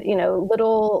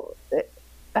 little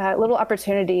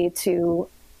opportunity to,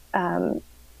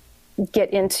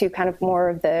 get into kind of more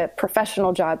of the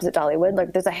professional jobs at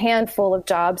Dollywood. There's a handful of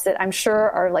jobs that I'm sure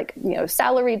are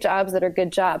salary jobs that are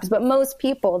good jobs, but most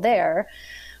people there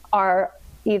are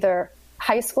either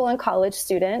high school and college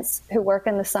students who work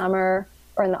in the summer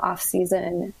or in the off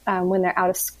season when they're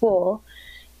out of school.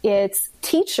 It's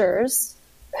teachers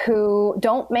who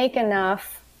don't make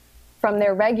enough from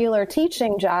their regular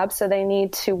teaching job, so they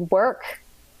need to work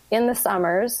in the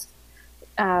summers.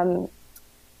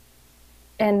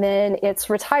 And then it's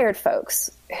retired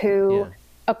folks who,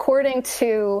 according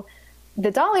to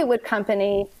the Dollywood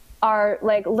company, are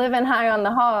living high on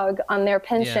the hog on their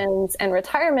pensions and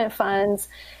retirement funds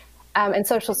and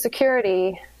Social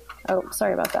Security. Oh,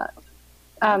 sorry about that.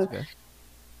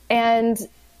 And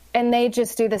they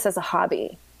just do this as a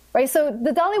hobby, right? So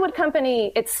the Dollywood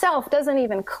company itself doesn't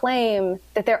even claim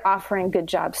that they're offering good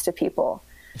jobs to people.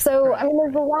 So,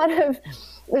 there's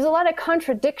a lot of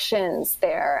contradictions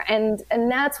there, and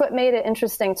that's what made it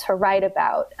interesting to write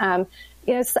about. I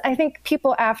think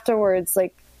people afterwards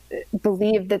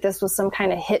believed that this was some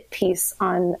kind of hit piece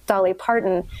on Dolly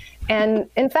Parton, and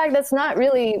in fact, that's not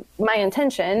really my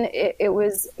intention. It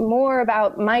was more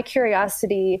about my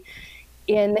curiosity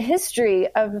in the history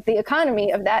of the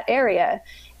economy of that area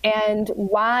and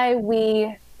why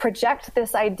we project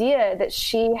this idea that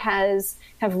she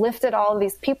have lifted all of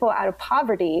these people out of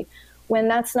poverty when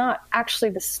that's not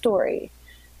actually the story.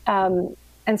 And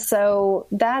so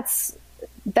that's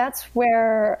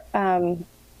where,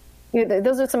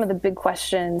 those are some of the big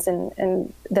questions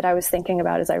and that I was thinking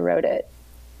about as I wrote it.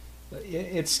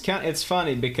 It's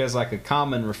funny because a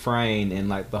common refrain in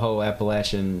the whole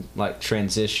Appalachian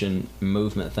transition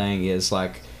movement thing is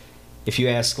if you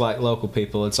ask local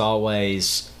people, it's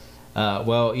always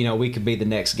well, you know, we could be the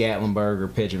next Gatlinburg or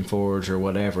Pigeon Forge or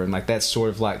whatever. And like, that's sort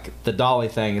of like the Dolly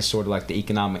thing is sort of like the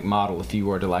economic model. If you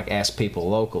were to like ask people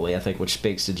locally, I think, which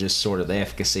speaks to just sort of the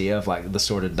efficacy of like the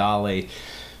sort of Dolly,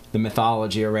 the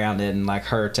mythology around it, and like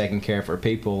her taking care of her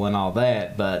people and all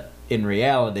that. But in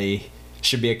reality,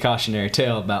 should be a cautionary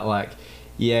tale about like,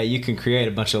 yeah, you can create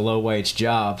a bunch of low wage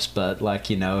jobs, but like,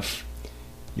 you know, if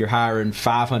you're hiring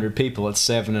 500 people at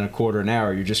 $7.25 an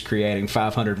hour, you're just creating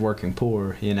 500 working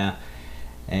poor, you know.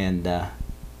 And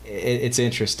it's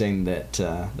interesting that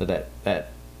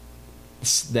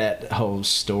that whole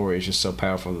story is just so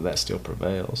powerful that still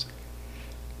prevails.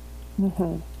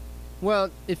 Mm-hmm. Well,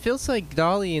 it feels like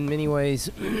Dolly in many ways.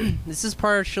 This is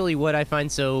partially what I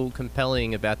find so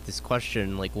compelling about this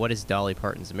question, like, what is Dolly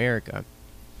Parton's America?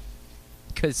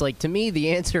 Because, like, to me, the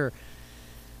answer,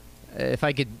 if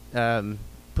I could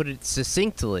put it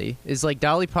succinctly, is like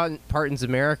Dolly Parton's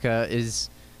America is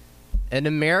an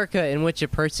America in which a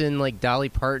person like Dolly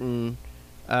Parton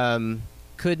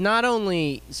could not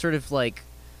only sort of like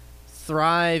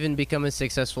thrive and become a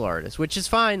successful artist, which is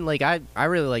fine. Like I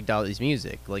really like Dolly's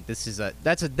music. Like this is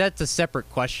that's a separate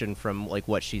question from like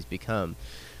what she's become,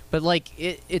 but like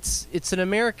it's an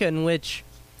America in which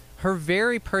her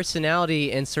very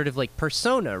personality and sort of like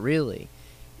persona really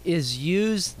is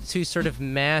used to sort of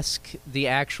mask the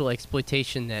actual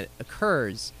exploitation that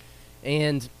occurs.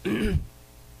 And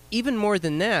even more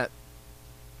than that,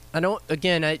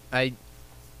 I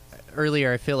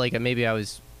earlier I feel like maybe I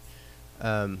was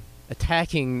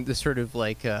attacking the sort of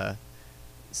like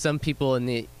some people in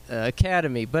the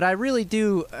academy, but I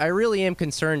really am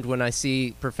concerned when I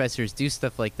see professors do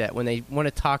stuff like that, when they want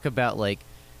to talk about like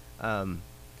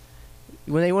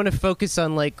when they want to focus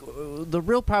on like the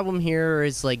real problem here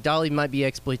is like Dolly might be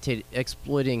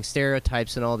exploiting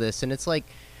stereotypes and all this, and it's like,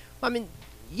 I mean,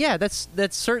 yeah, that's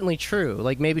certainly true.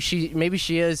 Like maybe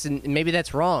she is, and maybe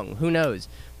that's wrong. Who knows?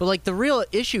 But like the real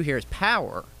issue here is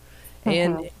power,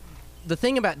 and the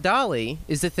thing about Dolly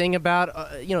is the thing about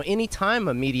any time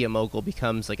a media mogul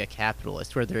becomes like a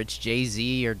capitalist, whether it's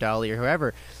Jay-Z or Dolly or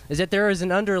whoever, is that there is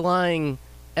an underlying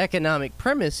economic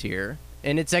premise here,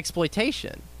 and it's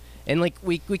exploitation. And like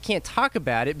we can't talk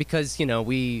about it because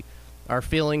our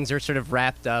feelings are sort of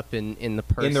wrapped up in the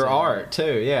person, in their art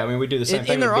too. Yeah, I mean we do the same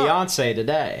thing with Beyonce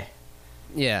today.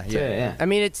 Yeah. I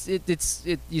mean it's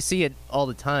you see it all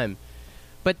the time,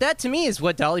 but that to me is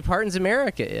what Dolly Parton's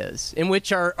America is, in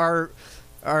which our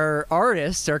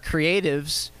artists, our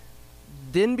creatives,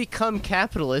 then become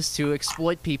capitalists who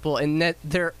exploit people, and that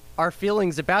our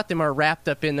feelings about them are wrapped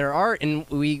up in their art, and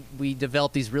we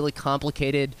develop these really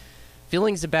complicated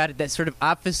feelings about it that sort of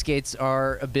obfuscates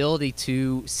our ability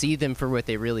to see them for what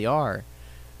they really are.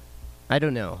 I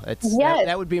don't know.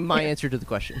 That would be my answer to the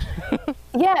question.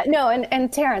 Yeah, no,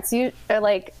 and Terrence, you are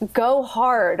like, go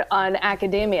hard on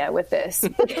academia with this,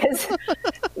 because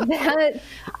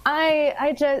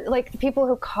I just like people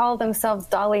who call themselves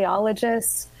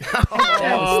Dollyologists.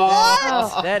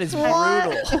 That is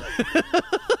brutal.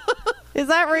 Is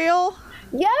that real?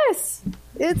 Yes,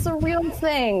 it's a real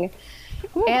thing.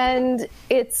 And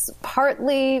it's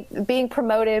partly being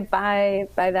promoted by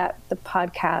the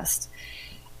podcast,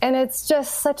 and it's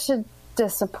just such a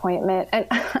disappointment. And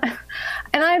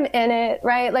I'm in it,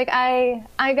 right? Like I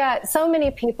got so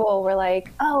many people were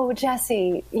like, "Oh,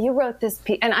 Jesse, you wrote this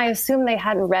piece," and I assume they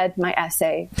hadn't read my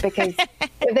essay, because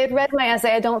if they'd read my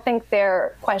essay, I don't think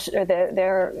their question or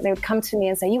they would come to me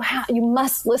and say, "You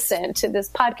must listen to this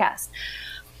podcast,"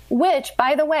 which,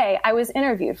 by the way, I was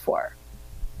interviewed for.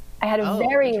 I had a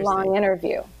very long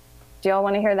interview. Do y'all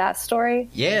want to hear that story?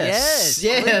 Yes.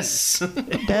 Yes.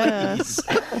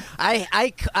 I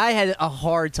had a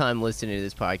hard time listening to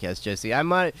this podcast, Jesse.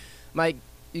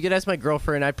 You could ask my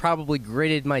girlfriend. I probably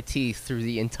gritted my teeth through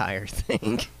the entire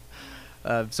thing.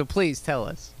 So please tell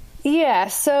us. Yeah.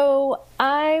 So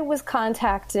I was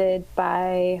contacted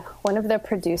by one of the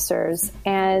producers,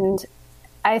 and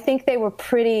I think they were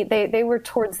they were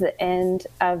towards the end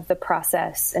of the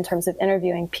process in terms of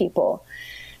interviewing people.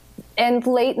 And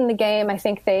late in the game, I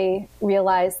think they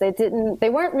realized they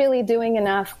weren't really doing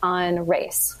enough on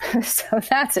race. So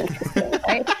that's interesting,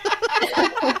 right?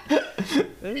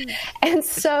 And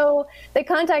so they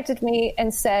contacted me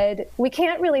and said, we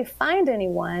can't really find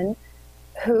anyone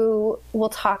who will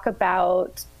talk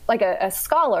about, like a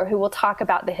scholar who will talk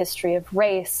about the history of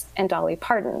race and Dolly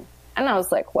Parton. And I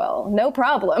was like, well, no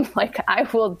problem. Like, I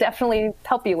will definitely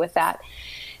help you with that.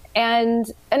 And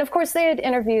of course, they had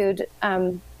interviewed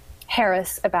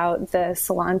Harris about the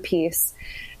Salon piece,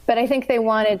 but I think they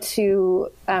wanted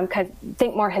to kind of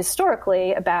think more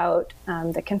historically about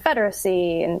the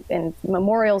Confederacy and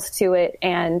memorials to it.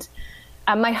 And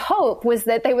my hope was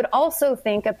that they would also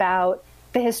think about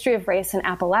the history of race in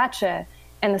Appalachia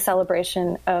and the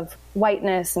celebration of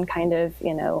whiteness and kind of,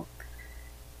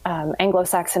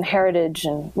 Anglo-Saxon heritage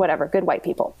and whatever, good white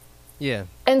people. Yeah.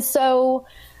 And so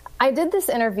I did this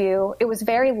interview. It was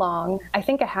very long. I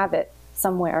think I have it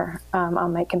somewhere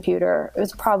on my computer. It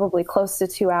was probably close to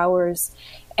 2 hours.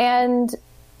 And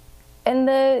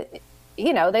they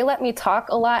let me talk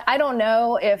a lot. I don't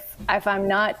know if I'm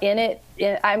not in it.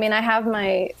 I mean, I have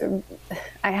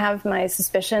my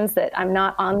suspicions that I'm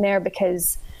not on there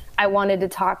because I wanted to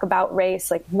talk about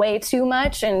race like way too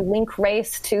much and link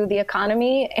race to the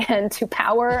economy and to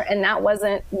power. And that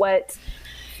wasn't what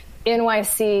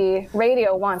NYC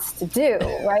radio wants to do,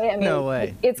 right? I mean, no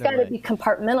way. It's got to be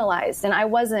compartmentalized. And I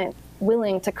wasn't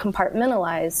willing to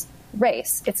compartmentalize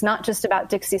race. It's not just about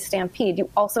Dixie Stampede. You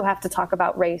also have to talk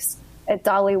about race at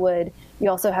Dollywood.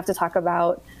 You also have to talk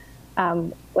about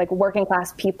like working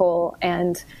class people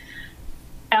and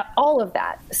all of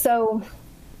that. So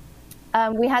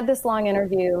we had this long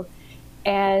interview,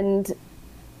 and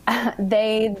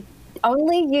they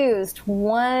only used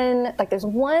there's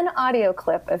one audio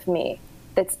clip of me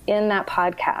that's in that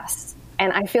podcast.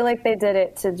 And I feel like they did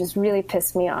it to just really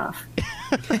piss me off.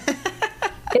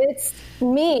 It's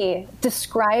me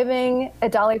describing a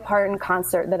Dolly Parton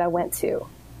concert that I went to.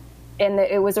 And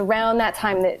it was around that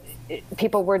time that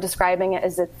people were describing it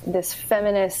as this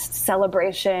feminist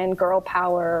celebration, girl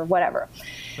power, whatever.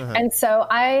 Uh-huh. And so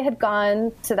I had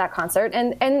gone to that concert,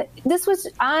 and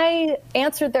I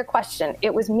answered their question.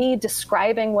 It was me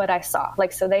describing what I saw.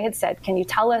 Like, so they had said, can you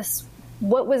tell us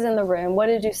what was in the room? What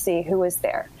did you see? Who was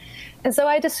there? And so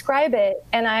I describe it,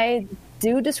 and I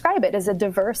do describe it as a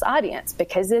diverse audience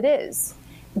because it is.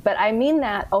 But I mean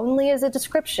that only as a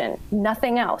description,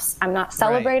 nothing else. I'm not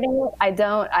celebrating it. I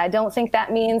don't think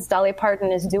that means Dolly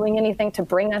Parton is doing anything to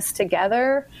bring us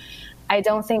together. I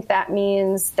don't think that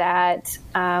means that,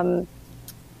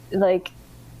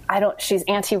 she's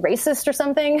anti-racist or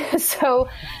something. So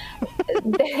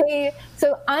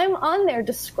I'm on there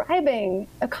describing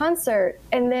a concert,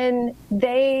 and then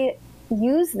they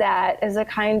use that as a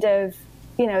kind of,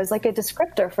 as like a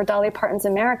descriptor for Dolly Parton's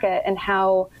America and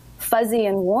how fuzzy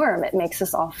and warm it makes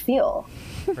us all feel.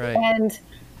 Right. And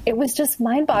it was just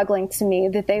mind-boggling to me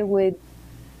that they would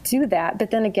do that,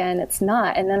 but then again, it's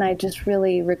not. And then I just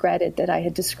really regretted that I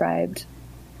had described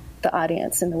the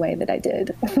audience in the way that I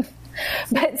did.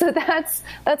 But so that's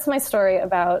my story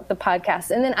about the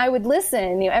podcast. And then I would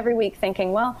listen, every week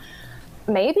thinking, well,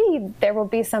 maybe there will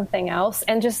be something else.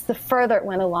 And just the further it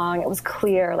went along, it was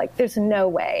clear, like, there's no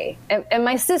way. And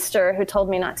my sister, who told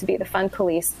me not to be the fun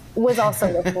police, was also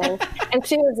listening. And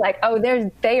she was like, oh,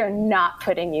 they are not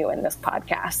putting you in this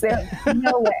podcast. There's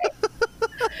no way.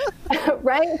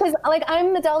 Right? Because, like,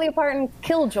 I'm the Dolly Parton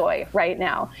killjoy right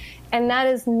now. And that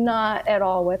is not at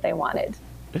all what they wanted.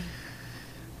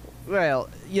 Well,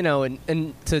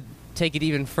 and to take it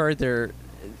even further,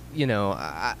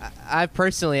 I've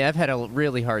had a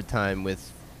really hard time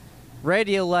with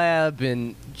Radiolab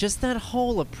and just that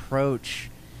whole approach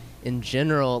in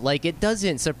general. Like, it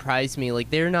doesn't surprise me. Like,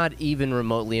 they're not even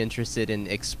remotely interested in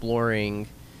exploring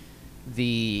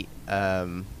the,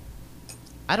 the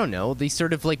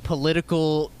sort of like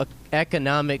political,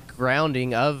 economic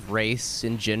grounding of race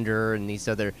and gender and these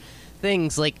other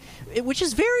things, like, which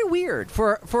is very weird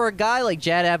for a guy like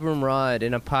Jad Abumrad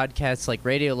in a podcast like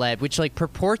Radiolab, which like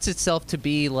purports itself to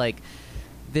be like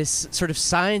this sort of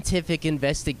scientific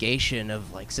investigation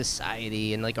of like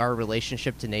society and like our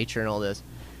relationship to nature and all this.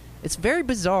 It's very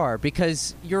bizarre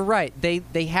because you're right.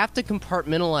 They have to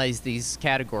compartmentalize these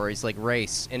categories like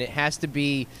race, and it has to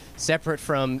be separate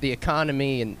from the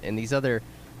economy and these other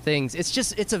things.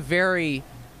 It's a very,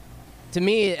 to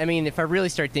me, I mean, if I really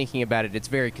start thinking about it, it's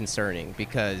very concerning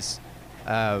because,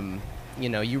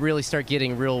 you really start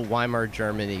getting real Weimar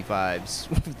Germany vibes,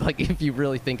 like, if you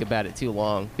really think about it too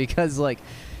long, because, like,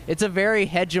 it's a very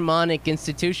hegemonic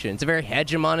institution. It's a very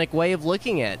hegemonic way of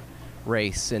looking at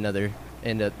race and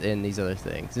these other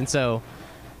things. And so,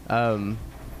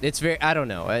 it's very, I don't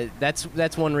know.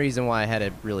 That's one reason why I had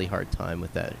a really hard time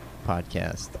with that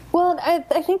podcast. Well,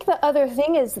 I think the other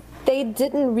thing is they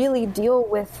didn't really deal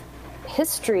with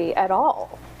history at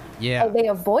all. Yeah. They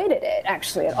avoided it,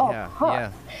 actually, at all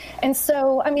costs. Yeah. And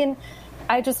so, I mean,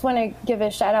 I just want to give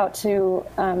a shout out to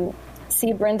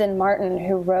C. Brendan Martin,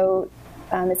 who wrote,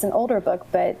 it's an older book,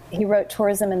 but he wrote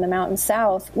Tourism in the Mountain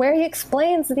South, where he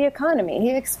explains the economy.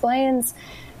 He explains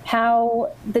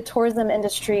how the tourism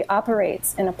industry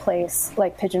operates in a place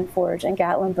like Pigeon Forge and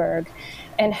Gatlinburg,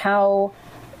 and how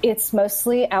it's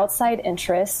mostly outside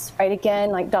interests, right?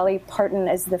 Again, like Dolly Parton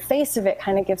as the face of it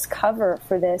kind of gives cover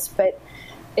for this, but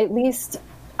at least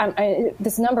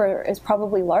this number is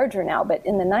probably larger now, but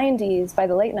in the 90s, by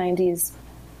the late 90s,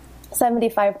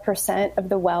 75% of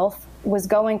the wealth was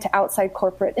going to outside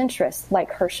corporate interests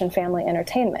like Hirsch and Family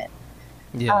Entertainment.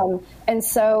 Yeah. And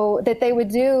so that they would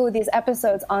do these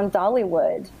episodes on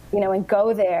Dollywood, and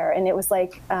go there. And it was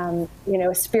like, a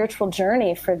spiritual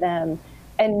journey for them,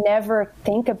 and never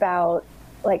think about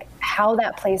like how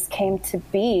that place came to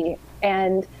be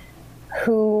and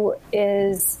who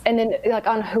is, and then like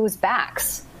on whose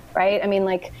backs, right? I mean,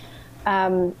 like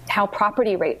how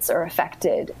property rates are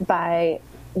affected by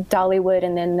Dollywood,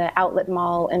 and then the outlet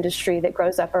mall industry that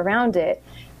grows up around it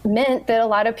meant that a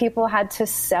lot of people had to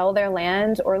sell their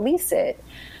land or lease it.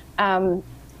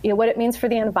 What it means for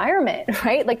the environment,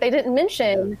 right? Like they didn't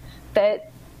mention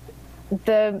that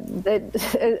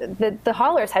the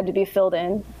haulers had to be filled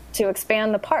in to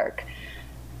expand the park.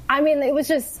 I mean, it was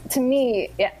just, to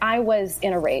me, I was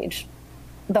in a rage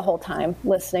the whole time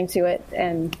listening to it,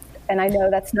 and I know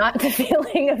that's not the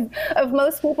feeling of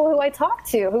most people who I talk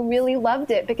to who really loved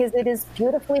it, because it is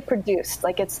beautifully produced.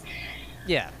 Like it's,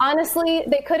 yeah. Honestly,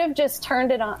 they could have just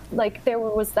turned it on. Like there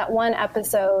was that one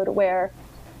episode where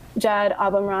Jad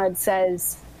Abumrad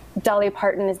says Dolly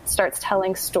Parton starts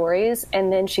telling stories,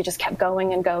 and then she just kept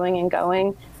going and going and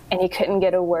going, and he couldn't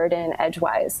get a word in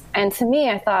edgewise. And to me,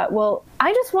 I thought, well,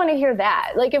 I just want to hear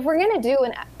that. Like if we're going to do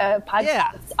a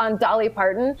podcast on Dolly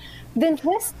Parton, then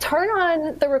just turn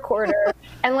on the recorder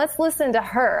and let's listen to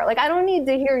her. Like I don't need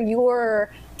to hear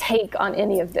your take on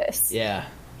any of this. Yeah.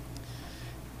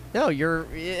 No,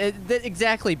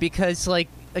 exactly, because, like,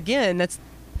 again,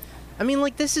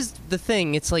 this is the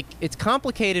thing. It's, like, it's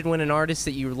complicated when an artist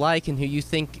that you like and who you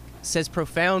think says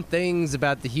profound things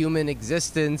about the human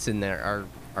existence and our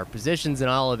positions and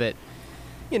all of it,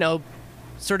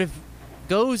 sort of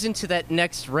goes into that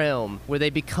next realm where they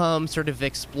become sort of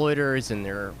exploiters and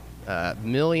they're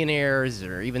millionaires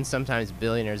or even sometimes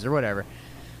billionaires or whatever.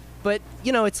 But,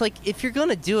 it's like, if you're going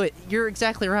to do it, you're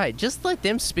exactly right. Just let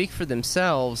them speak for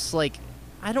themselves. Like,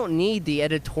 I don't need the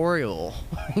editorial,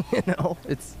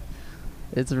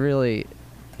 It's really,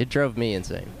 it drove me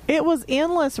insane. It was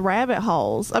endless rabbit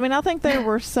holes. I mean, I think there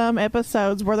were some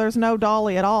episodes where there's no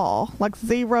Dolly at all. Like,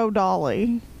 zero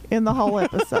Dolly in the whole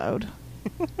episode.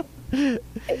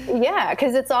 Yeah,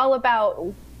 because it's all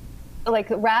about, like,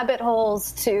 rabbit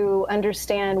holes to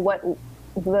understand what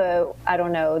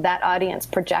that audience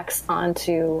projects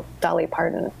onto Dolly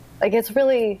Parton. Like it's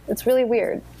really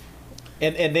weird.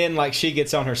 And then like she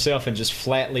gets on herself and just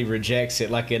flatly rejects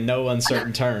it, like in no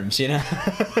uncertain terms, Yeah,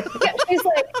 she's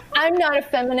like, I'm not a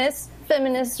feminist.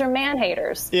 Feminists are man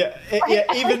haters. Yeah,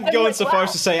 even going so far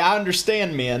as to say, I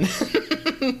understand men.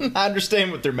 I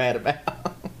understand what they're mad about.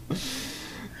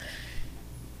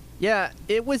 Yeah,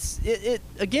 it was.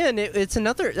 That's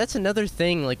another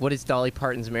thing. Like, what is Dolly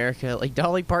Parton's America? Like,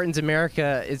 Dolly Parton's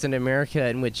America is an America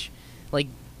in which, like,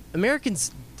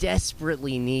 Americans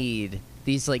desperately need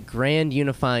these like grand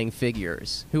unifying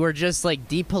figures who are just like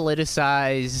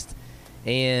depoliticized,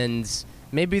 and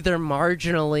maybe they're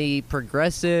marginally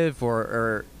progressive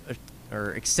or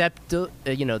accept.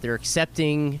 They're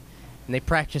accepting, and they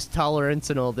practice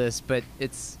tolerance and all this. But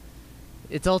it's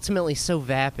ultimately so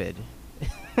vapid.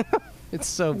 It's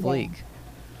so bleak. Yeah.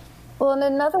 Well, and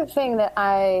another thing that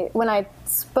when I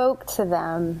spoke to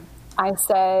them, I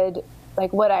said,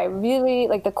 like, what I really,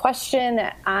 like, the question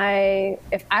that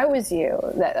if I was you,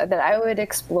 that I would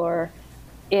explore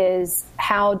is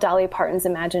how Dolly Parton's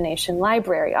Imagination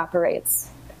Library operates.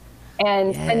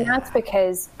 And that's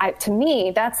because, to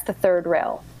me, that's the third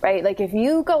rail, right? Like, if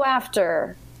you go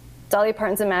after Dolly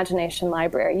Parton's Imagination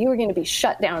Library, you are going to be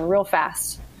shut down real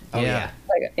fast. Oh, yeah.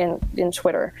 Like in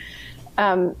Twitter.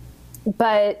 And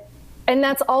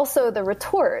that's also the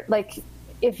retort. Like,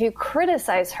 if you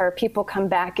criticize her, people come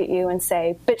back at you and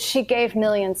say, but she gave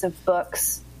millions of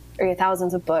books or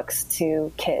thousands of books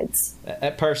to kids.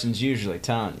 That person's usually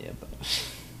Tanya.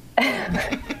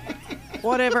 But...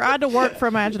 Whatever. I had to work for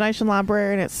Imagination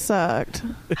Library and it sucked.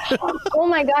 Oh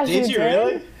my gosh, did you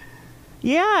really?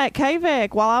 Yeah, at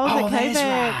KVEC. While I was at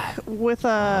KVEC with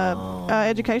a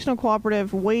educational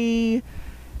cooperative, we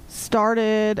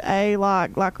started a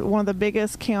like one of the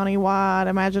biggest county-wide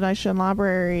Imagination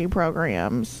Library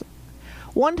programs.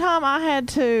 One time I had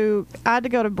to go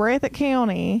to Breathitt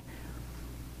County,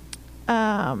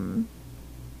 or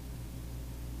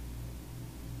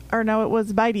no, it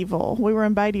was Beattyville. We were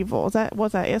in Beattyville.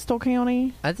 Was that Estill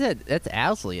County? That's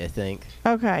Owsley, I think.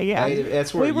 Okay, yeah.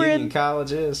 That's where Union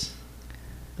College is.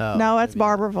 Oh, no, that's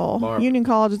Barberville. Union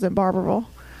College is in Barberville.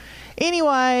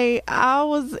 Anyway, I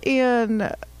was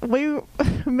in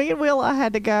me and Willa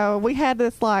had to go. We had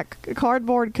this like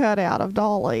cardboard cutout of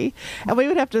Dolly, and we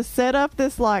would have to set up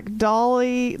this like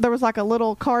Dolly. There was like a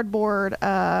little cardboard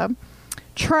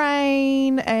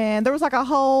train, and there was like a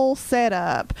whole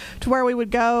setup to where we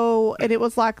would go, and it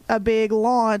was like a big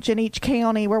launch in each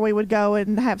county where we would go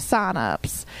and have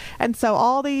sign-ups. And so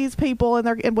all these people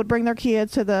and would bring their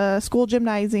kids to the school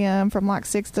gymnasium from like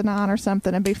 6 to 9 or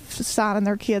something and be signing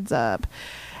their kids up.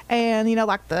 And, you know,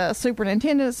 like the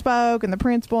superintendent spoke and the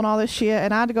principal and all this shit.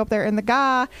 And I had to go up there. And the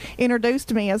guy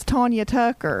introduced me as Tanya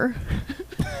Tucker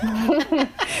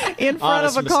in front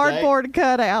of a cardboard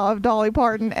cutout of Dolly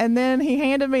Parton. And then he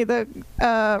handed me the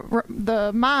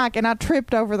mic, and I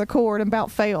tripped over the cord and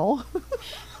about fell.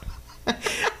 And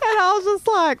I was just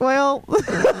like, well,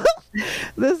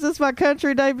 this is my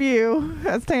country debut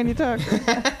as Tanya Tucker.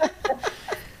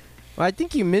 Well, I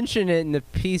think you mentioned it in the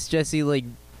piece, Jesse, like,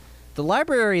 the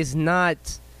library is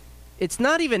not, it's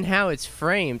not even how it's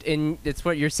framed, and it's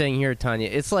what you're saying here, Tanya.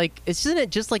 It's like, isn't it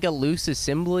just like a loose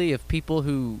assembly of people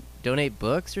who donate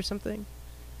books or something?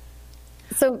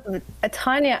 So,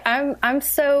 Tanya, I'm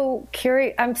so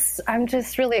curious. I'm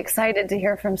just really excited to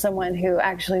hear from someone who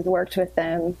actually worked with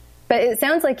them. But it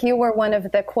sounds like you were one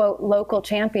of the, quote, local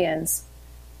champions.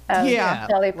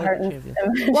 Dolly Parton.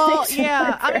 Well,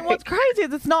 yeah. I mean, what's crazy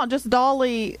is it's not just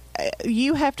Dolly.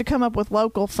 You have to come up with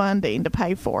local funding to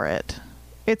pay for it.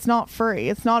 It's not free.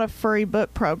 It's not a free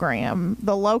book program.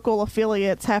 The local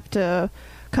affiliates have to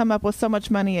come up with so much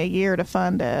money a year to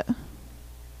fund it.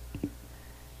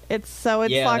 It's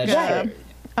like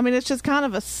I mean, it's just kind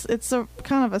of a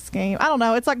scheme. I don't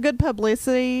know. It's like good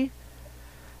publicity.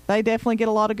 They definitely get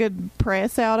a lot of good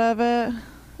press out of it.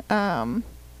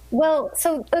 Well,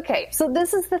 so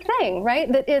this is the thing, right?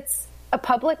 That it's a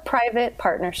public-private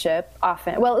partnership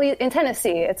often. Well, in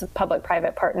Tennessee, it's a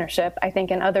public-private partnership. I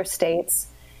think in other states,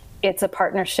 it's a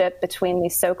partnership between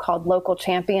these so-called local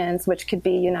champions, which could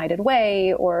be United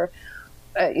Way or,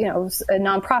 a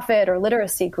nonprofit or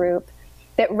literacy group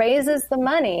that raises the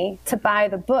money to buy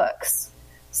the books.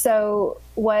 So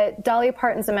what Dolly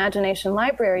Parton's Imagination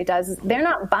Library does is they're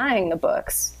not buying the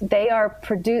books. They're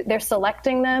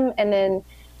selecting them, and then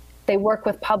they work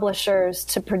with publishers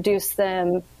to produce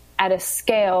them at a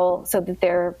scale so that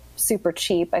they're super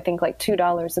cheap. I think like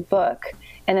 $2 a book.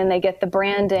 And then they get the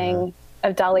branding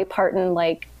of Dolly Parton,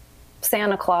 like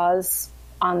Santa Claus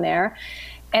on there.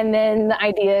 And then the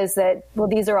idea is that, well,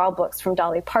 these are all books from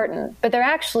Dolly Parton, but they're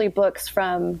actually books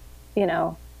from,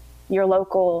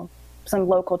 some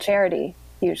local charity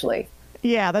usually.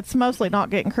 Yeah, that's mostly not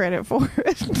getting credit for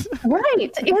it.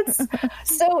 Right.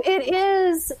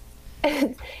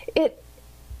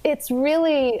 It's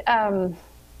really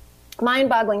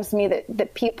mind-boggling to me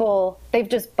that people, they've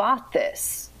just bought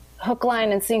this hook,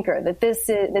 line, and sinker,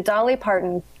 that Dolly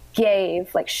Parton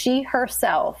gave, like she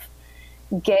herself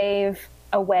gave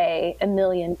away 1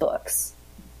 million books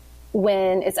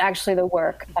when it's actually the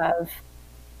work of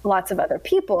lots of other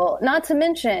people, not to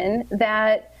mention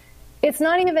that it's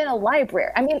not even a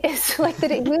library. I mean, it's like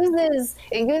that it uses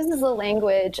the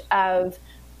language of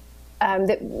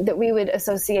that we would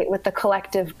associate with the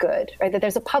collective good, right? That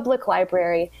there's a public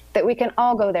library, that we can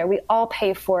all go there. We all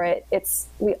pay for it.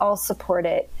 We all support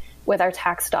it with our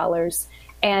tax dollars.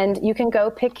 And you can go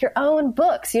pick your own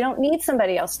books. You don't need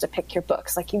somebody else to pick your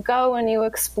books. Like, you go and you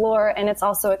explore, and it's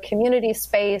also a community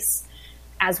space.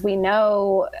 As we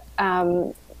know,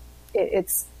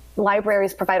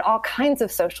 libraries provide all kinds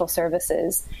of social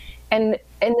services. And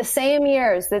in the same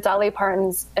years that Dolly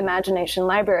Parton's Imagination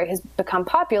Library has become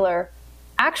popular,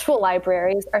 actual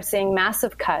libraries are seeing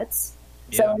massive cuts.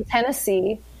 Yeah. So in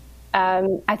Tennessee,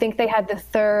 I think they had the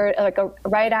third,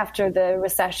 right after the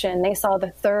recession, they saw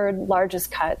the third largest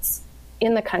cuts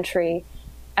in the country.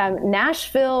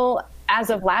 Nashville, as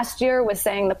of last year, was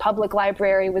saying the public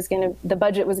library the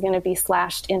budget was going to be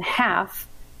slashed in half.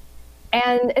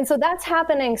 And so that's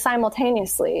happening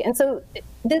simultaneously. And so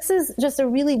this is just a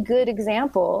really good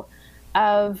example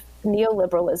of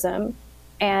neoliberalism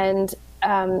and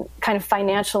kind of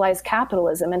financialized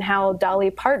capitalism, and how Dolly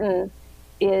Parton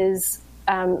is,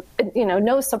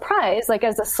 no surprise, like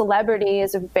as a celebrity,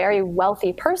 as a very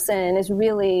wealthy person, is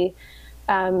really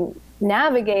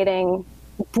navigating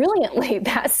brilliantly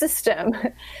that system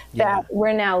that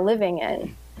we're now living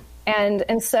in.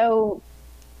 And so,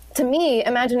 to me,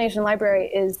 Imagination Library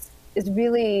is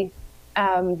really,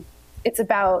 it's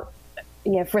about,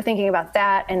 if we're thinking about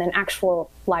that, and then actual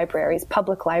libraries,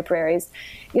 public libraries,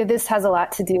 this has a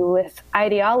lot to do with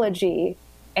ideology.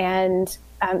 And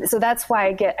so that's why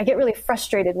I get really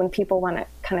frustrated when people want to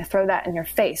kind of throw that in your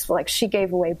face. Well, like, she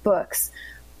gave away books.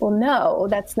 Well, no,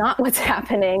 that's not what's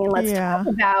happening. And let's talk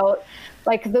about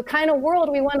like the kind of world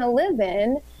we want to live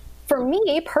in. For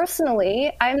me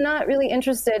personally, I'm not really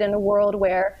interested in a world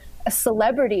where a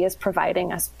celebrity is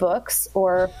providing us books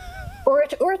or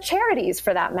charities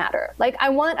for that matter. Like, I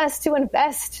want us to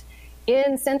invest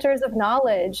in centers of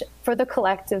knowledge for the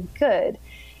collective good.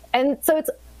 And so it's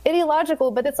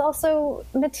ideological, but it's also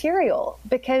material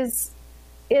because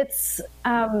it's,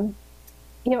 it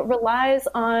relies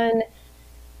on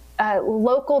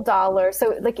local dollars.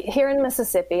 So like here in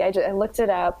Mississippi, I looked it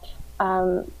up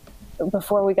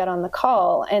before we got on the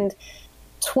call, and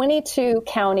 22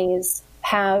 counties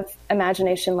have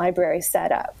Imagination Libraries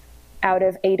set up out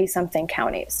of 80-something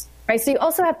counties. Right? So you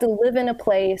also have to live in a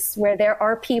place where there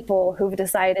are people who've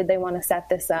decided they want to set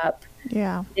this up.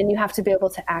 Yeah. And you have to be able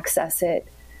to access it.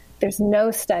 There's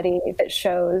no study that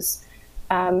shows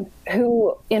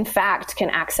who, in fact, can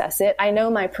access it. I know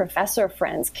my professor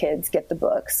friends' kids get the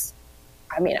books.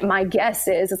 I mean, my guess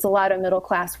is it's a lot of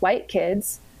middle-class white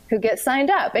kids who get signed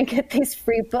up and get these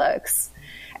free books.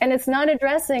 And it's not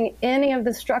addressing any of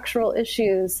the structural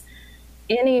issues,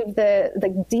 any of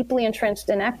the deeply entrenched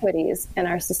inequities in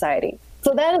our society.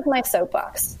 So that is my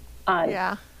soapbox on.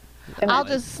 Yeah. I'll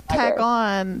just tack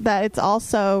on that it's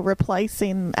also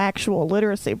replacing actual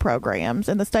literacy programs.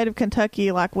 In the state of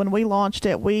Kentucky, like when we launched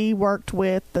it, we worked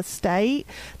with the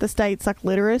state's like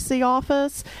literacy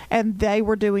office, and they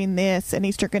were doing this in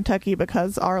Eastern Kentucky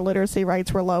because our literacy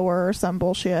rates were lower or some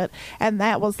bullshit. And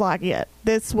that was like it.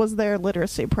 This was their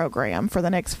literacy program for the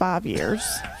next 5 years.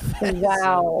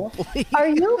 Wow. Are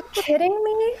you kidding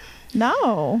me?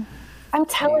 No. I'm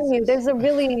telling you, there's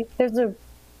a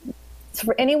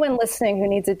for anyone listening who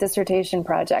needs a dissertation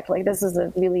project, like this is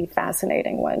a really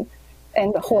fascinating one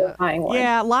and horrifying one.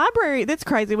 Yeah, library, that's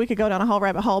crazy. We could go down a whole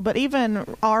rabbit hole, but even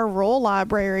our rural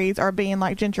libraries are being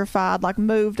like gentrified, like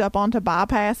moved up onto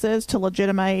bypasses to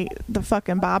legitimate the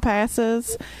fucking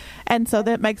bypasses. And so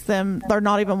that makes them, they're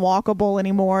not even walkable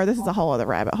anymore. This is a whole other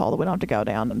rabbit hole that we don't have to go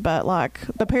down. But like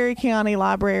the Perry County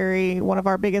Library, one of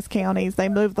our biggest counties, they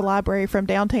moved the library from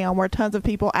downtown where tons of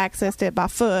people accessed it by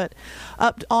foot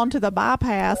up onto the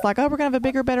bypass. Like, oh, we're going to have a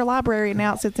bigger, better library. And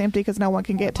now it sits empty because no one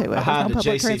can get to it. There's no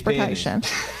public transportation.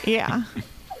 Yeah.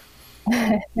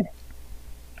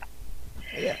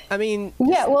 I mean,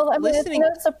 it's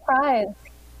no surprise.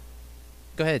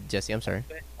 Go ahead, Jesse. I'm sorry.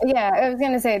 Yeah, I was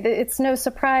going to say that it's no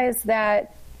surprise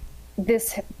that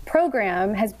this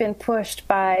program has been pushed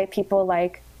by people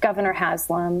like Governor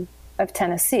Haslam of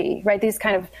Tennessee, right? These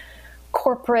kind of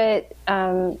corporate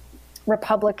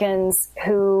Republicans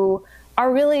who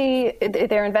are really,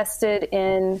 they're invested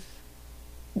in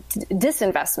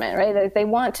disinvestment, right? They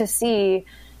want to see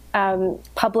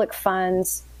public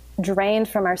funds drained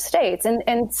from our states.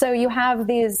 And so you have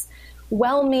these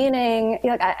well-meaning,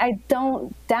 I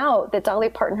don't doubt that Dolly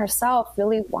Parton herself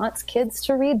really wants kids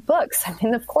to read books. I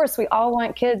mean, of course, we all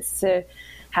want kids to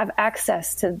have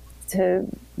access to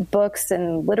books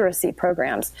and literacy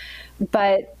programs,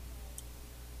 but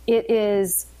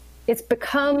it's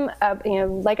become,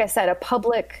 like I said, a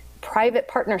public-private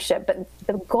partnership. But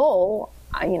the goal,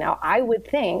 I would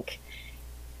think,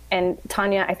 and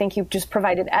Tanya, I think you've just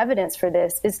provided evidence for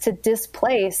this, is to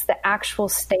displace the actual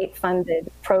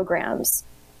state-funded programs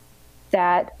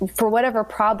that, for whatever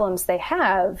problems they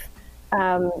have,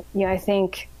 I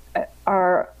think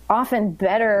are often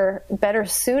better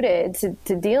suited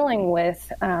to dealing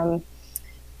with.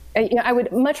 I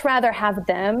would much rather have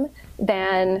them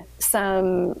than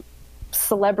some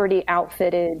celebrity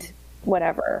outfitted,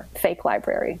 whatever, fake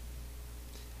library.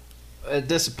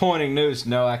 Disappointing news.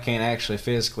 No, I can't actually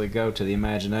physically go to the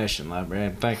Imagination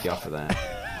Library. Thank y'all for that.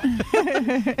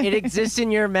 It exists in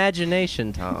your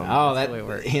imagination, Tom. Oh,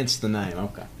 that hence the name.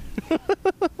 Okay.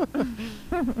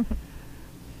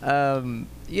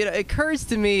 It occurs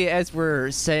to me as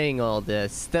we're saying all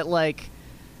this that, like,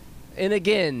 and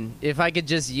again, if I could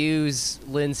just use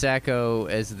Lynn Sacco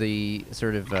as the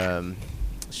sort of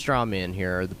straw man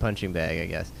here, or the punching bag, I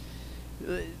guess.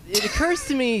 It occurs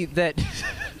to me that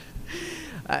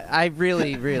I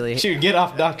really, really... Shoot, get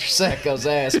off Dr. Sacco's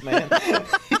ass, man.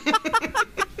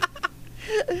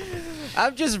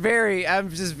 I'm just very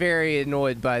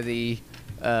annoyed by the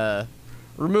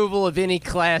removal of any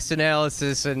class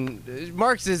analysis and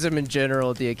Marxism in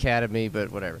general at the academy,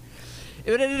 but whatever.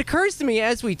 It occurs to me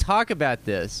as we talk about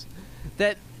this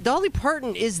that Dolly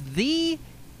Parton is the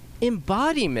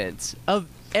embodiment of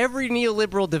every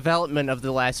neoliberal development of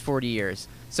the last 40 years.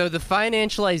 So the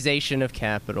financialization of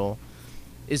capital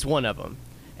is one of them.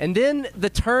 And then the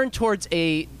turn towards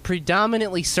a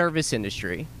predominantly service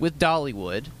industry with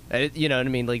Dollywood. You know what I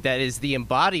mean? Like, that is the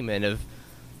embodiment of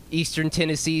Eastern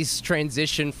Tennessee's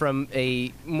transition from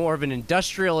a more of an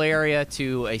industrial area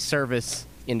to a service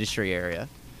industry area.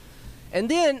 And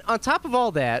then on top of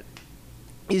all that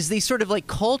is the sort of like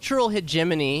cultural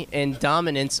hegemony and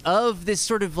dominance of this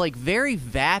sort of like very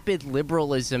vapid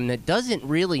liberalism that doesn't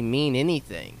really mean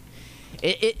anything.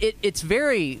 It's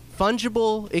very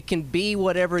fungible. It can be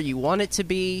whatever you want it to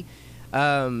be.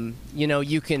 You know,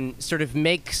 you can sort of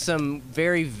make some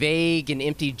very vague and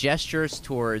empty gestures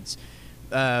towards,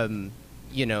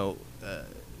 you know,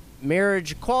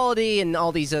 marriage equality and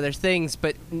all these other things,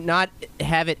 but not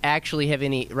have it actually have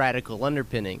any radical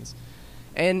underpinnings.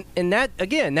 And that,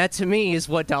 again, that to me is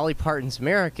what Dolly Parton's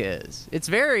America is. It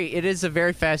is a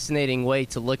very fascinating way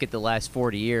to look at the last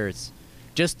 40 years,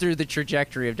 just through the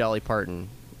trajectory of Dolly Parton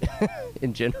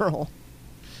in general.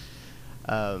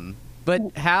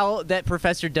 But how that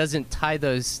professor doesn't tie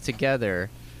those together,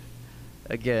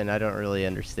 again, I don't really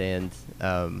understand.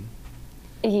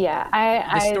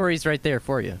 Yeah, the story's right there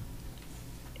for you.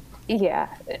 Yeah,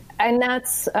 and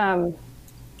that's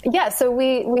yeah. So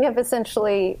we have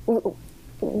essentially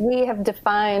we have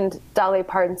defined Dolly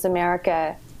Parton's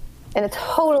America in a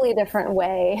totally different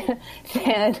way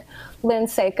than Lynn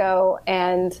Sacco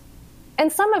and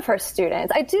some of her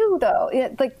students. I do though,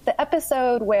 like the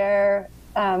episode where.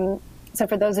 So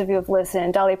for those of you who have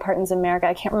listened, Dolly Parton's America,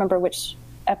 I can't remember which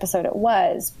episode it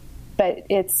was, but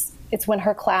it's when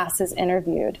her class is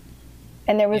interviewed.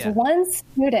 And there was one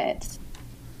student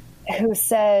who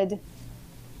said,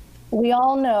 we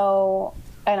all know,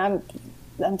 and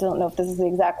I don't know if this is the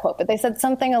exact quote, but they said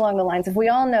something along the lines of, we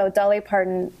all know Dolly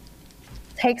Parton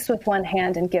takes with one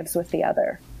hand and gives with the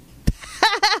other.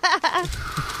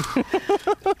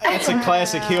 That's a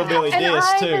classic hillbilly diss,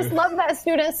 too. I just love that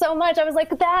student so much. I was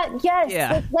like,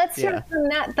 let's hear from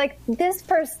that. Like, this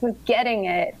person's getting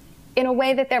it in a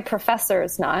way that their professor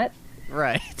is not.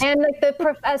 Right. And, like, the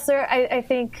professor, I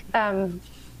think,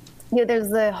 there's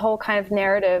the whole kind of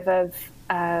narrative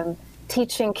of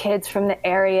teaching kids from the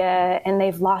area and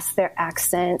they've lost their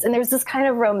accents. And there's this kind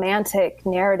of romantic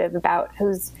narrative about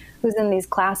who's in these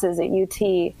classes at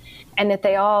UT, and that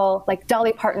they all, like,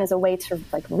 Dolly Parton is a way to,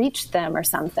 like, reach them or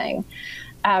something.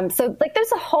 So, like,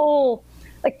 there's a whole,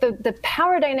 like, the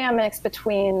power dynamics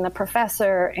between the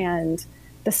professor and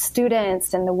the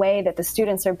students and the way that the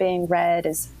students are being read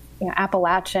is, you know,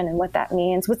 Appalachian and what that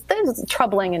means. That was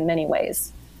troubling in many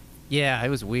ways. Yeah, it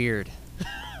was weird.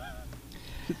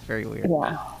 It's very weird.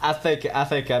 Yeah. I think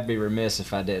I'd be remiss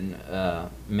if I didn't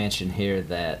mention here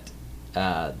that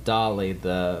Dolly,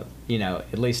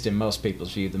 at least in most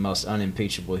people's view, the most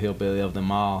unimpeachable hillbilly of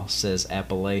them all, says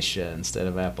Appalachia instead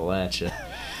of Appalachia.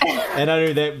 And I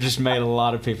knew that just made a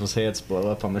lot of people's heads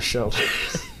blow up on their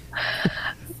shoulders.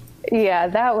 Yeah,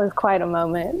 that was quite a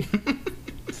moment.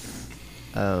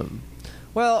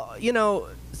 Well,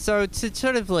 so to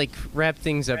sort of like wrap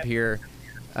things up here,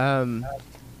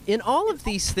 in all of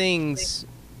these things,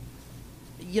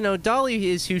 Dolly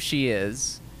is who she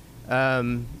is.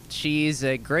 She's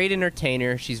a great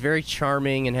entertainer. She's very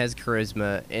charming and has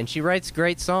charisma, and she writes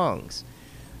great songs.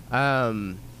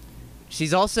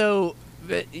 She's also,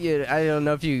 I don't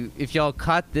know if y'all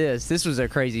caught this. This was a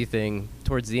crazy thing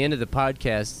towards the end of the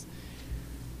podcast.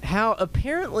 How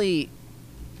apparently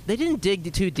they didn't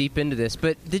dig too deep into this,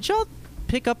 but did y'all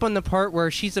pick up on the part where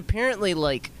she's apparently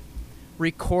like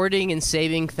recording and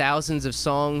saving thousands of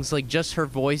songs, like just her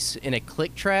voice in a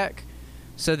click track,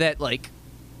 so that like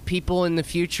people in the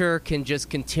future can just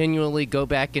continually go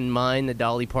back and mine the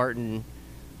Dolly Parton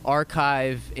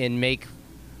archive and make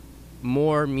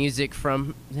more music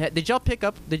from. Did y'all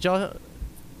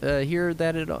hear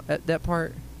that at that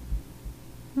part?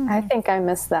 I think I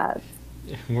missed that.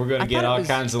 We're gonna get all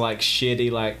kinds of like shitty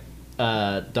like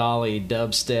Dolly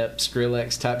dubstep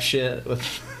Skrillex type shit.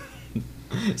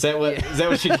 Is that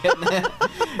what you're getting at?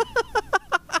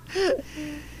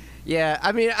 Yeah,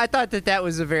 I mean, I thought that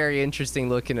was a very interesting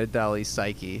look into Dolly's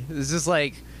psyche. It was just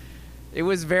like, it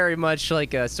was very much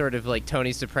like a sort of like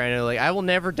Tony Soprano, like, I will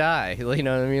never die. You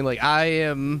know what I mean? Like, I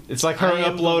am. It's like her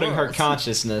uploading her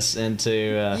consciousness into.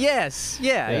 Yes.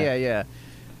 Yeah.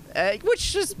 Which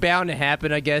is just bound to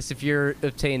happen, I guess. If you're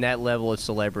obtaining that level of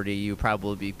celebrity, you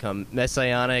probably become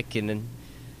messianic and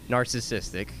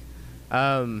narcissistic.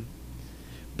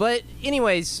 But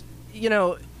anyways,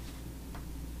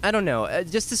 I don't know.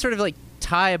 Just to sort of like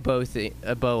tie a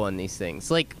bow on these things,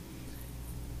 like,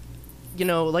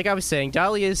 like I was saying,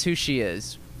 Dolly is who she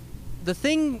is. The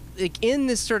thing, like, in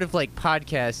this sort of like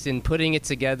podcast and putting it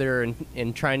together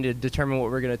and trying to determine what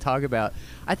we're going to talk about,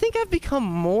 I think I've become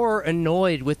more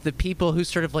annoyed with the people who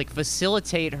sort of like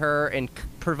facilitate her and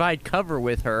provide cover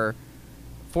with her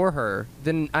for her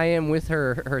than I am with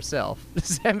her herself.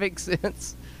 Does that make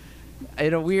sense?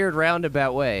 In a weird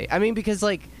roundabout way. I mean, because,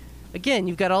 like, again,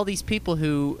 you've got all these people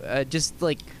who just,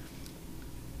 like,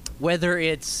 whether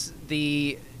it's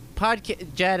the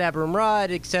podcast, Jad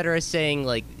Abumrad, etc., saying,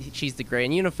 like, she's the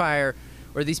grand unifier,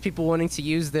 or these people wanting to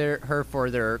use her for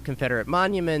their Confederate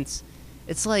monuments.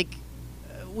 It's like,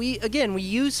 we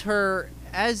use her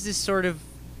as this sort of,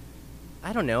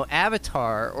 I don't know,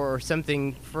 avatar or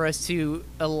something for us to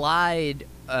elide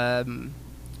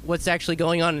what's actually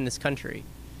going on in this country.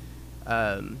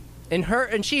 And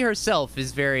she herself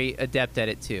is very adept at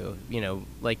it too. You know,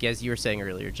 like as you were saying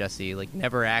earlier, Jesse, like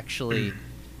never actually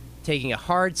taking a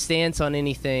hard stance on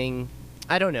anything.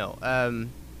 I don't know.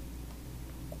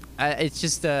 It's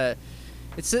just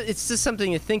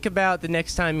something to think about the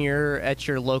next time you're at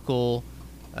your local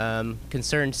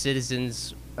concerned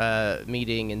citizens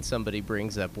meeting and somebody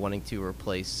brings up wanting to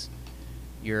replace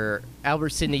your Albert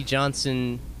Sidney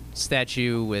Johnson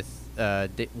statue with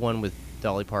one with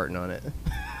Dolly Parton on it.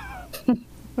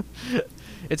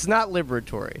 It's not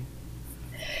liberatory.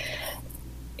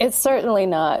 It's certainly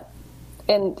not.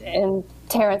 And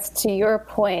Terrence, to your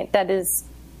point, that is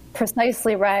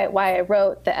precisely right. Why I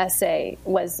wrote the essay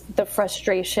was the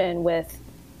frustration with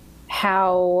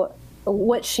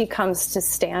what she comes to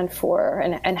stand for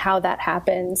and how that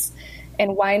happens,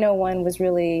 and why no one was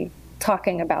really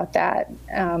talking about that.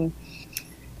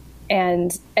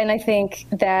 And I think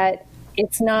that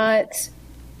it's not.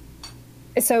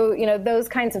 So, you know, those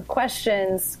kinds of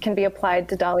questions can be applied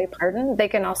to Dolly Parton. They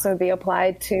can also be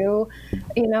applied to,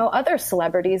 you know, other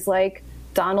celebrities like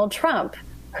Donald Trump,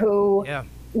 who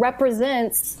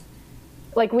represents,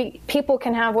 like, people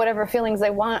can have whatever feelings they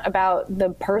want about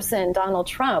the person Donald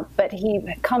Trump, but he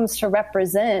comes to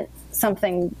represent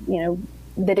something, you know,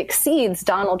 that exceeds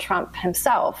Donald Trump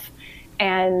himself.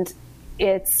 And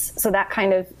it's so that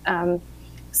kind of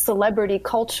celebrity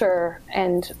culture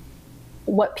and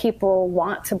what people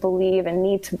want to believe and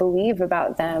need to believe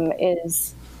about them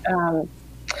is,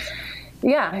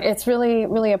 it's really,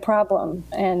 really a problem.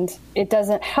 And it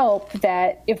doesn't help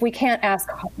that if we can't ask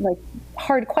like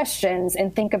hard questions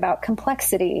and think about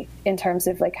complexity in terms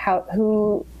of like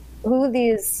who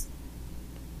these,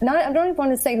 I don't even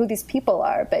want to say who these people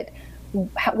are, but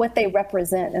what they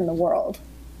represent in the world.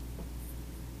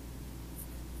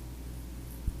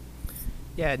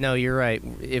 Yeah, no, you're right.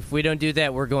 If we don't do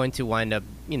that, we're going to wind up,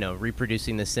 you know,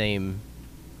 reproducing the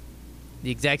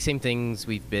exact same things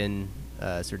we've been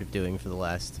sort of doing for the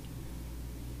last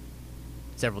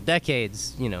several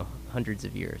decades, you know, hundreds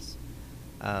of years.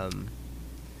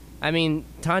 I mean,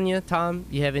 Tanya, Tom,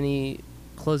 you have any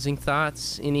closing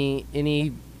thoughts? Any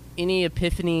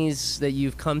epiphanies that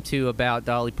you've come to about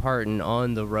Dolly Parton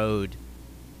on the road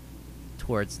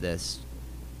towards this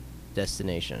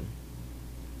destination?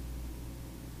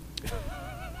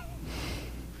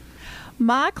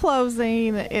 My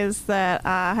closing is that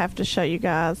I have to show you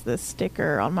guys this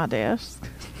sticker on my desk.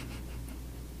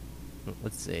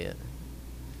 Let's see it.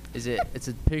 It's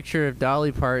a picture of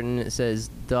Dolly Parton. It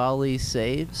says Dolly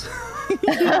Saves.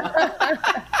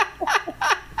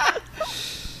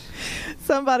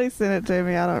 Somebody sent it to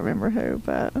me. I don't remember who,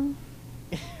 but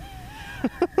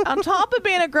on top of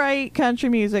being a great country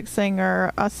music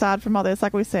singer, aside from all this,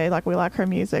 like we say, like we like her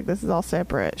music, this is all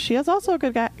separate. She is also a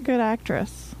good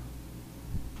actress.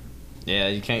 Yeah,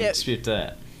 you can't dispute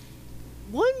that.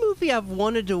 One movie I've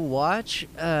wanted to watch,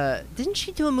 didn't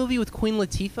she do a movie with Queen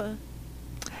Latifah?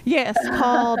 Yes,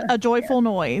 called A Joyful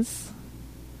Noise.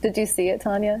 Did you see it,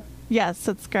 Tanya? Yes,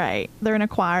 it's great. They're in a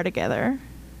choir together.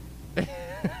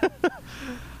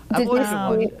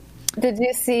 Did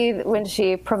you see when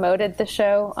she promoted the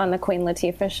show on the Queen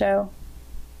Latifah show?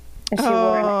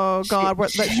 And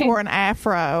she wore an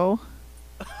afro.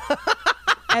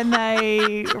 And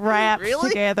they rapped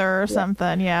together or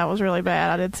something. Yeah, it was really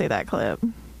bad. I did see that clip.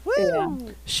 Yeah.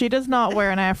 She does not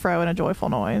wear an afro in A Joyful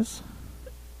Noise.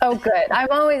 Oh, good.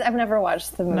 I've never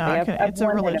watched the movie. No, it's a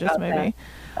religious movie.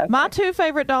 Okay. My two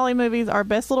favorite Dolly movies are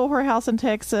Best Little Whorehouse in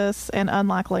Texas and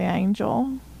Unlikely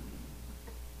Angel.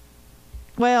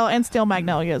 Well, and Steel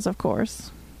Magnolias, of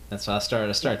course. That's why I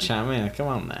started chiming in. Come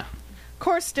on now. Of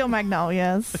course, Steel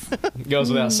Magnolias. Goes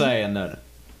without saying, doesn't it?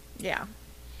 Yeah.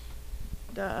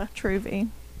 Duh, Truvy.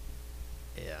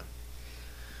 Yeah.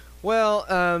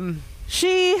 Well,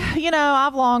 she, you know,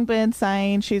 I've long been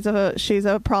saying she's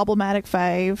a problematic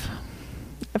fave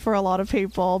for a lot of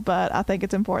people, but I think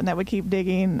it's important that we keep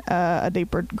digging a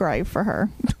deeper grave for her.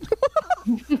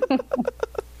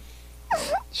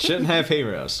 Shouldn't have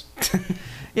heroes.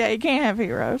 Yeah, you can't have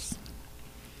heroes.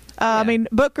 I mean,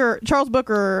 Charles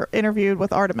Booker interviewed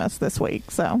with Artemis this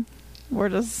week, so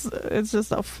It's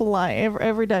just a flame.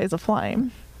 Every day is a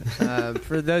flame.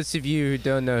 For those of you who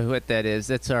don't know what that is,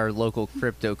 that's our local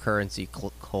cryptocurrency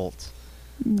cult.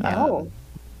 Oh.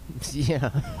 Yeah.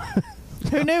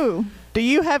 Who knew? Do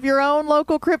you have your own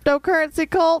local cryptocurrency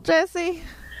cult, Jesse?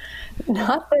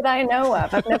 Not that I know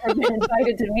of. I've never been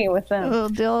invited to meet with them. We'll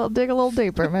dig a little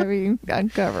deeper. Maybe you can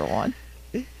uncover one.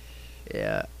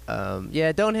 Yeah.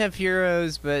 Don't have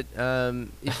heroes, but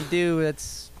if you do,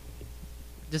 that's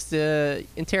just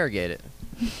interrogate it.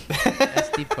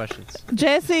 Ask deep questions.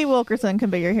 Jesse Wilkerson can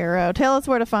be your hero. Tell us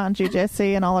where to find you,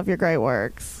 Jesse, and all of your great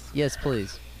works. Yes,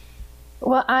 please.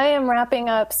 Well, I am wrapping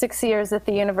up 6 years at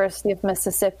the University of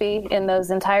Mississippi. In those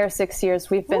entire 6 years,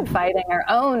 we've been fighting our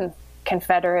own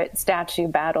Confederate statue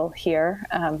battle here.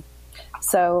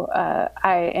 So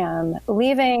I am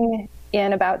leaving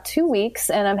in about 2 weeks,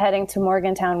 and I'm heading to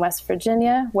Morgantown, West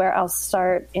Virginia, where I'll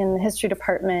start in the history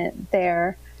department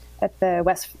there at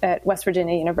West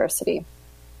Virginia University.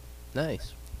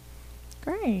 Nice.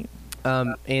 Great.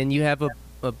 And you have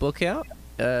a book out?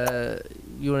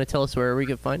 You want to tell us where we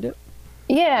can find it?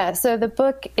 Yeah, so the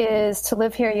book is To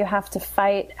Live Here, You Have to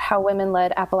Fight: How Women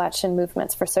Led Appalachian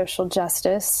Movements for Social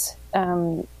Justice.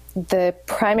 The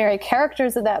primary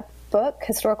characters of that book,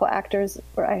 historical actors,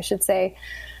 or I should say,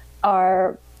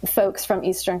 are folks from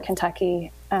Eastern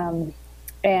Kentucky.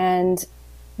 And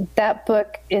that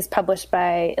book is published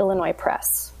by Illinois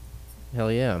Press.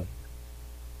 Hell yeah.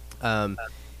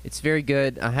 It's very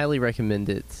good. I highly recommend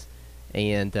it.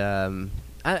 And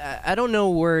I don't know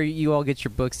where you all get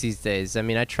your books these days. I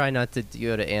mean, I try not to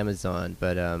go to Amazon,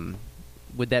 but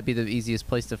would that be the easiest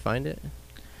place to find it?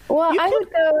 Well,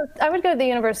 I would go to the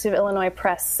University of Illinois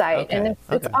Press site, Okay. and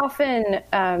it's often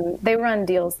they run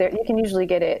deals there. You can usually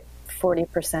get it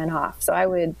 40% off, so I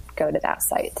would go to that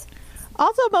site.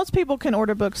 Also, most people can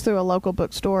order books through a local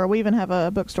bookstore. We even have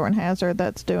a bookstore in Hazard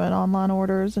that's doing online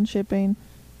orders and shipping.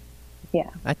 Yeah,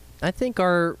 I think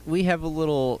we have a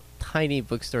little tiny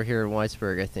bookstore here in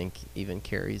Whitesburg. I think even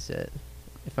carries it,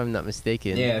 if I'm not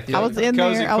mistaken. Yeah, I was in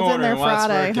there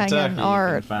Friday hanging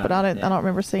art, but I don't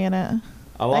remember seeing it.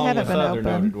 Along they with been other open.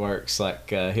 noted works like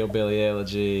Hillbilly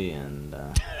Elegy and.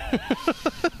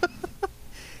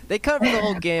 They cover the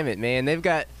whole gamut, man. They've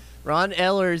got Ron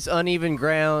Eller's Uneven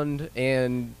Ground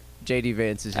and J.D.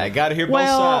 Vance's. I got to hear both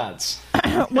sides.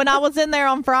 When I was in there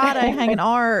on Friday hanging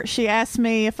art, she asked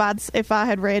me if I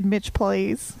had read Mitch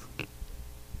Please.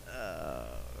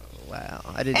 Wow,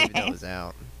 I didn't even know it was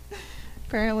out.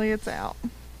 Apparently, it's out.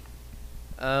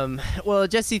 Well,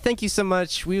 Jesse, thank you so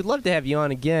much. We would love to have you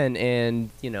on again, and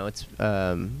it's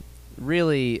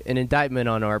really an indictment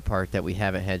on our part that we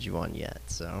haven't had you on yet.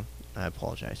 So I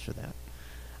apologize for that.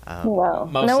 well,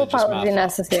 no apology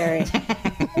necessary.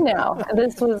 No,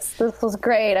 this was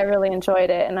great. I really enjoyed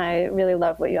it, and I really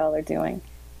love what y'all are doing.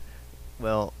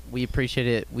 Well, we appreciate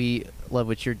it. We love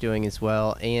what you're doing as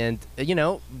well, and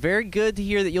very good to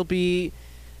hear that you'll be.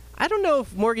 I don't know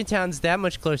if Morgantown's that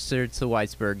much closer to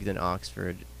Whitesburg than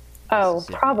Oxford. Oh,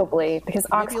 probably, because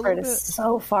Oxford is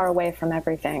so far away from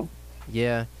everything.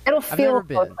 Yeah. It'll feel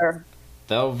closer.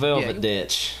 The old Velvet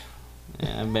Ditch.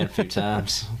 Yeah, I've been a few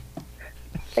times.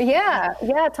 Yeah,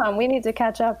 Tom, we need to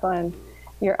catch up on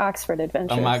your Oxford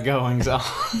adventures. On my goings on.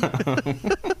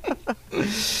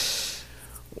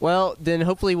 Well, then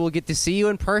hopefully we'll get to see you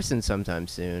in person sometime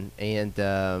soon, and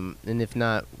if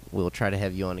not, we'll try to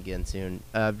have you on again soon.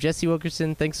 Jesse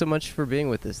Wilkerson, thanks so much for being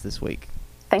with us this week.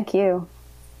 Thank you.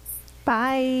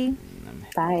 Bye.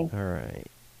 Bye. All right.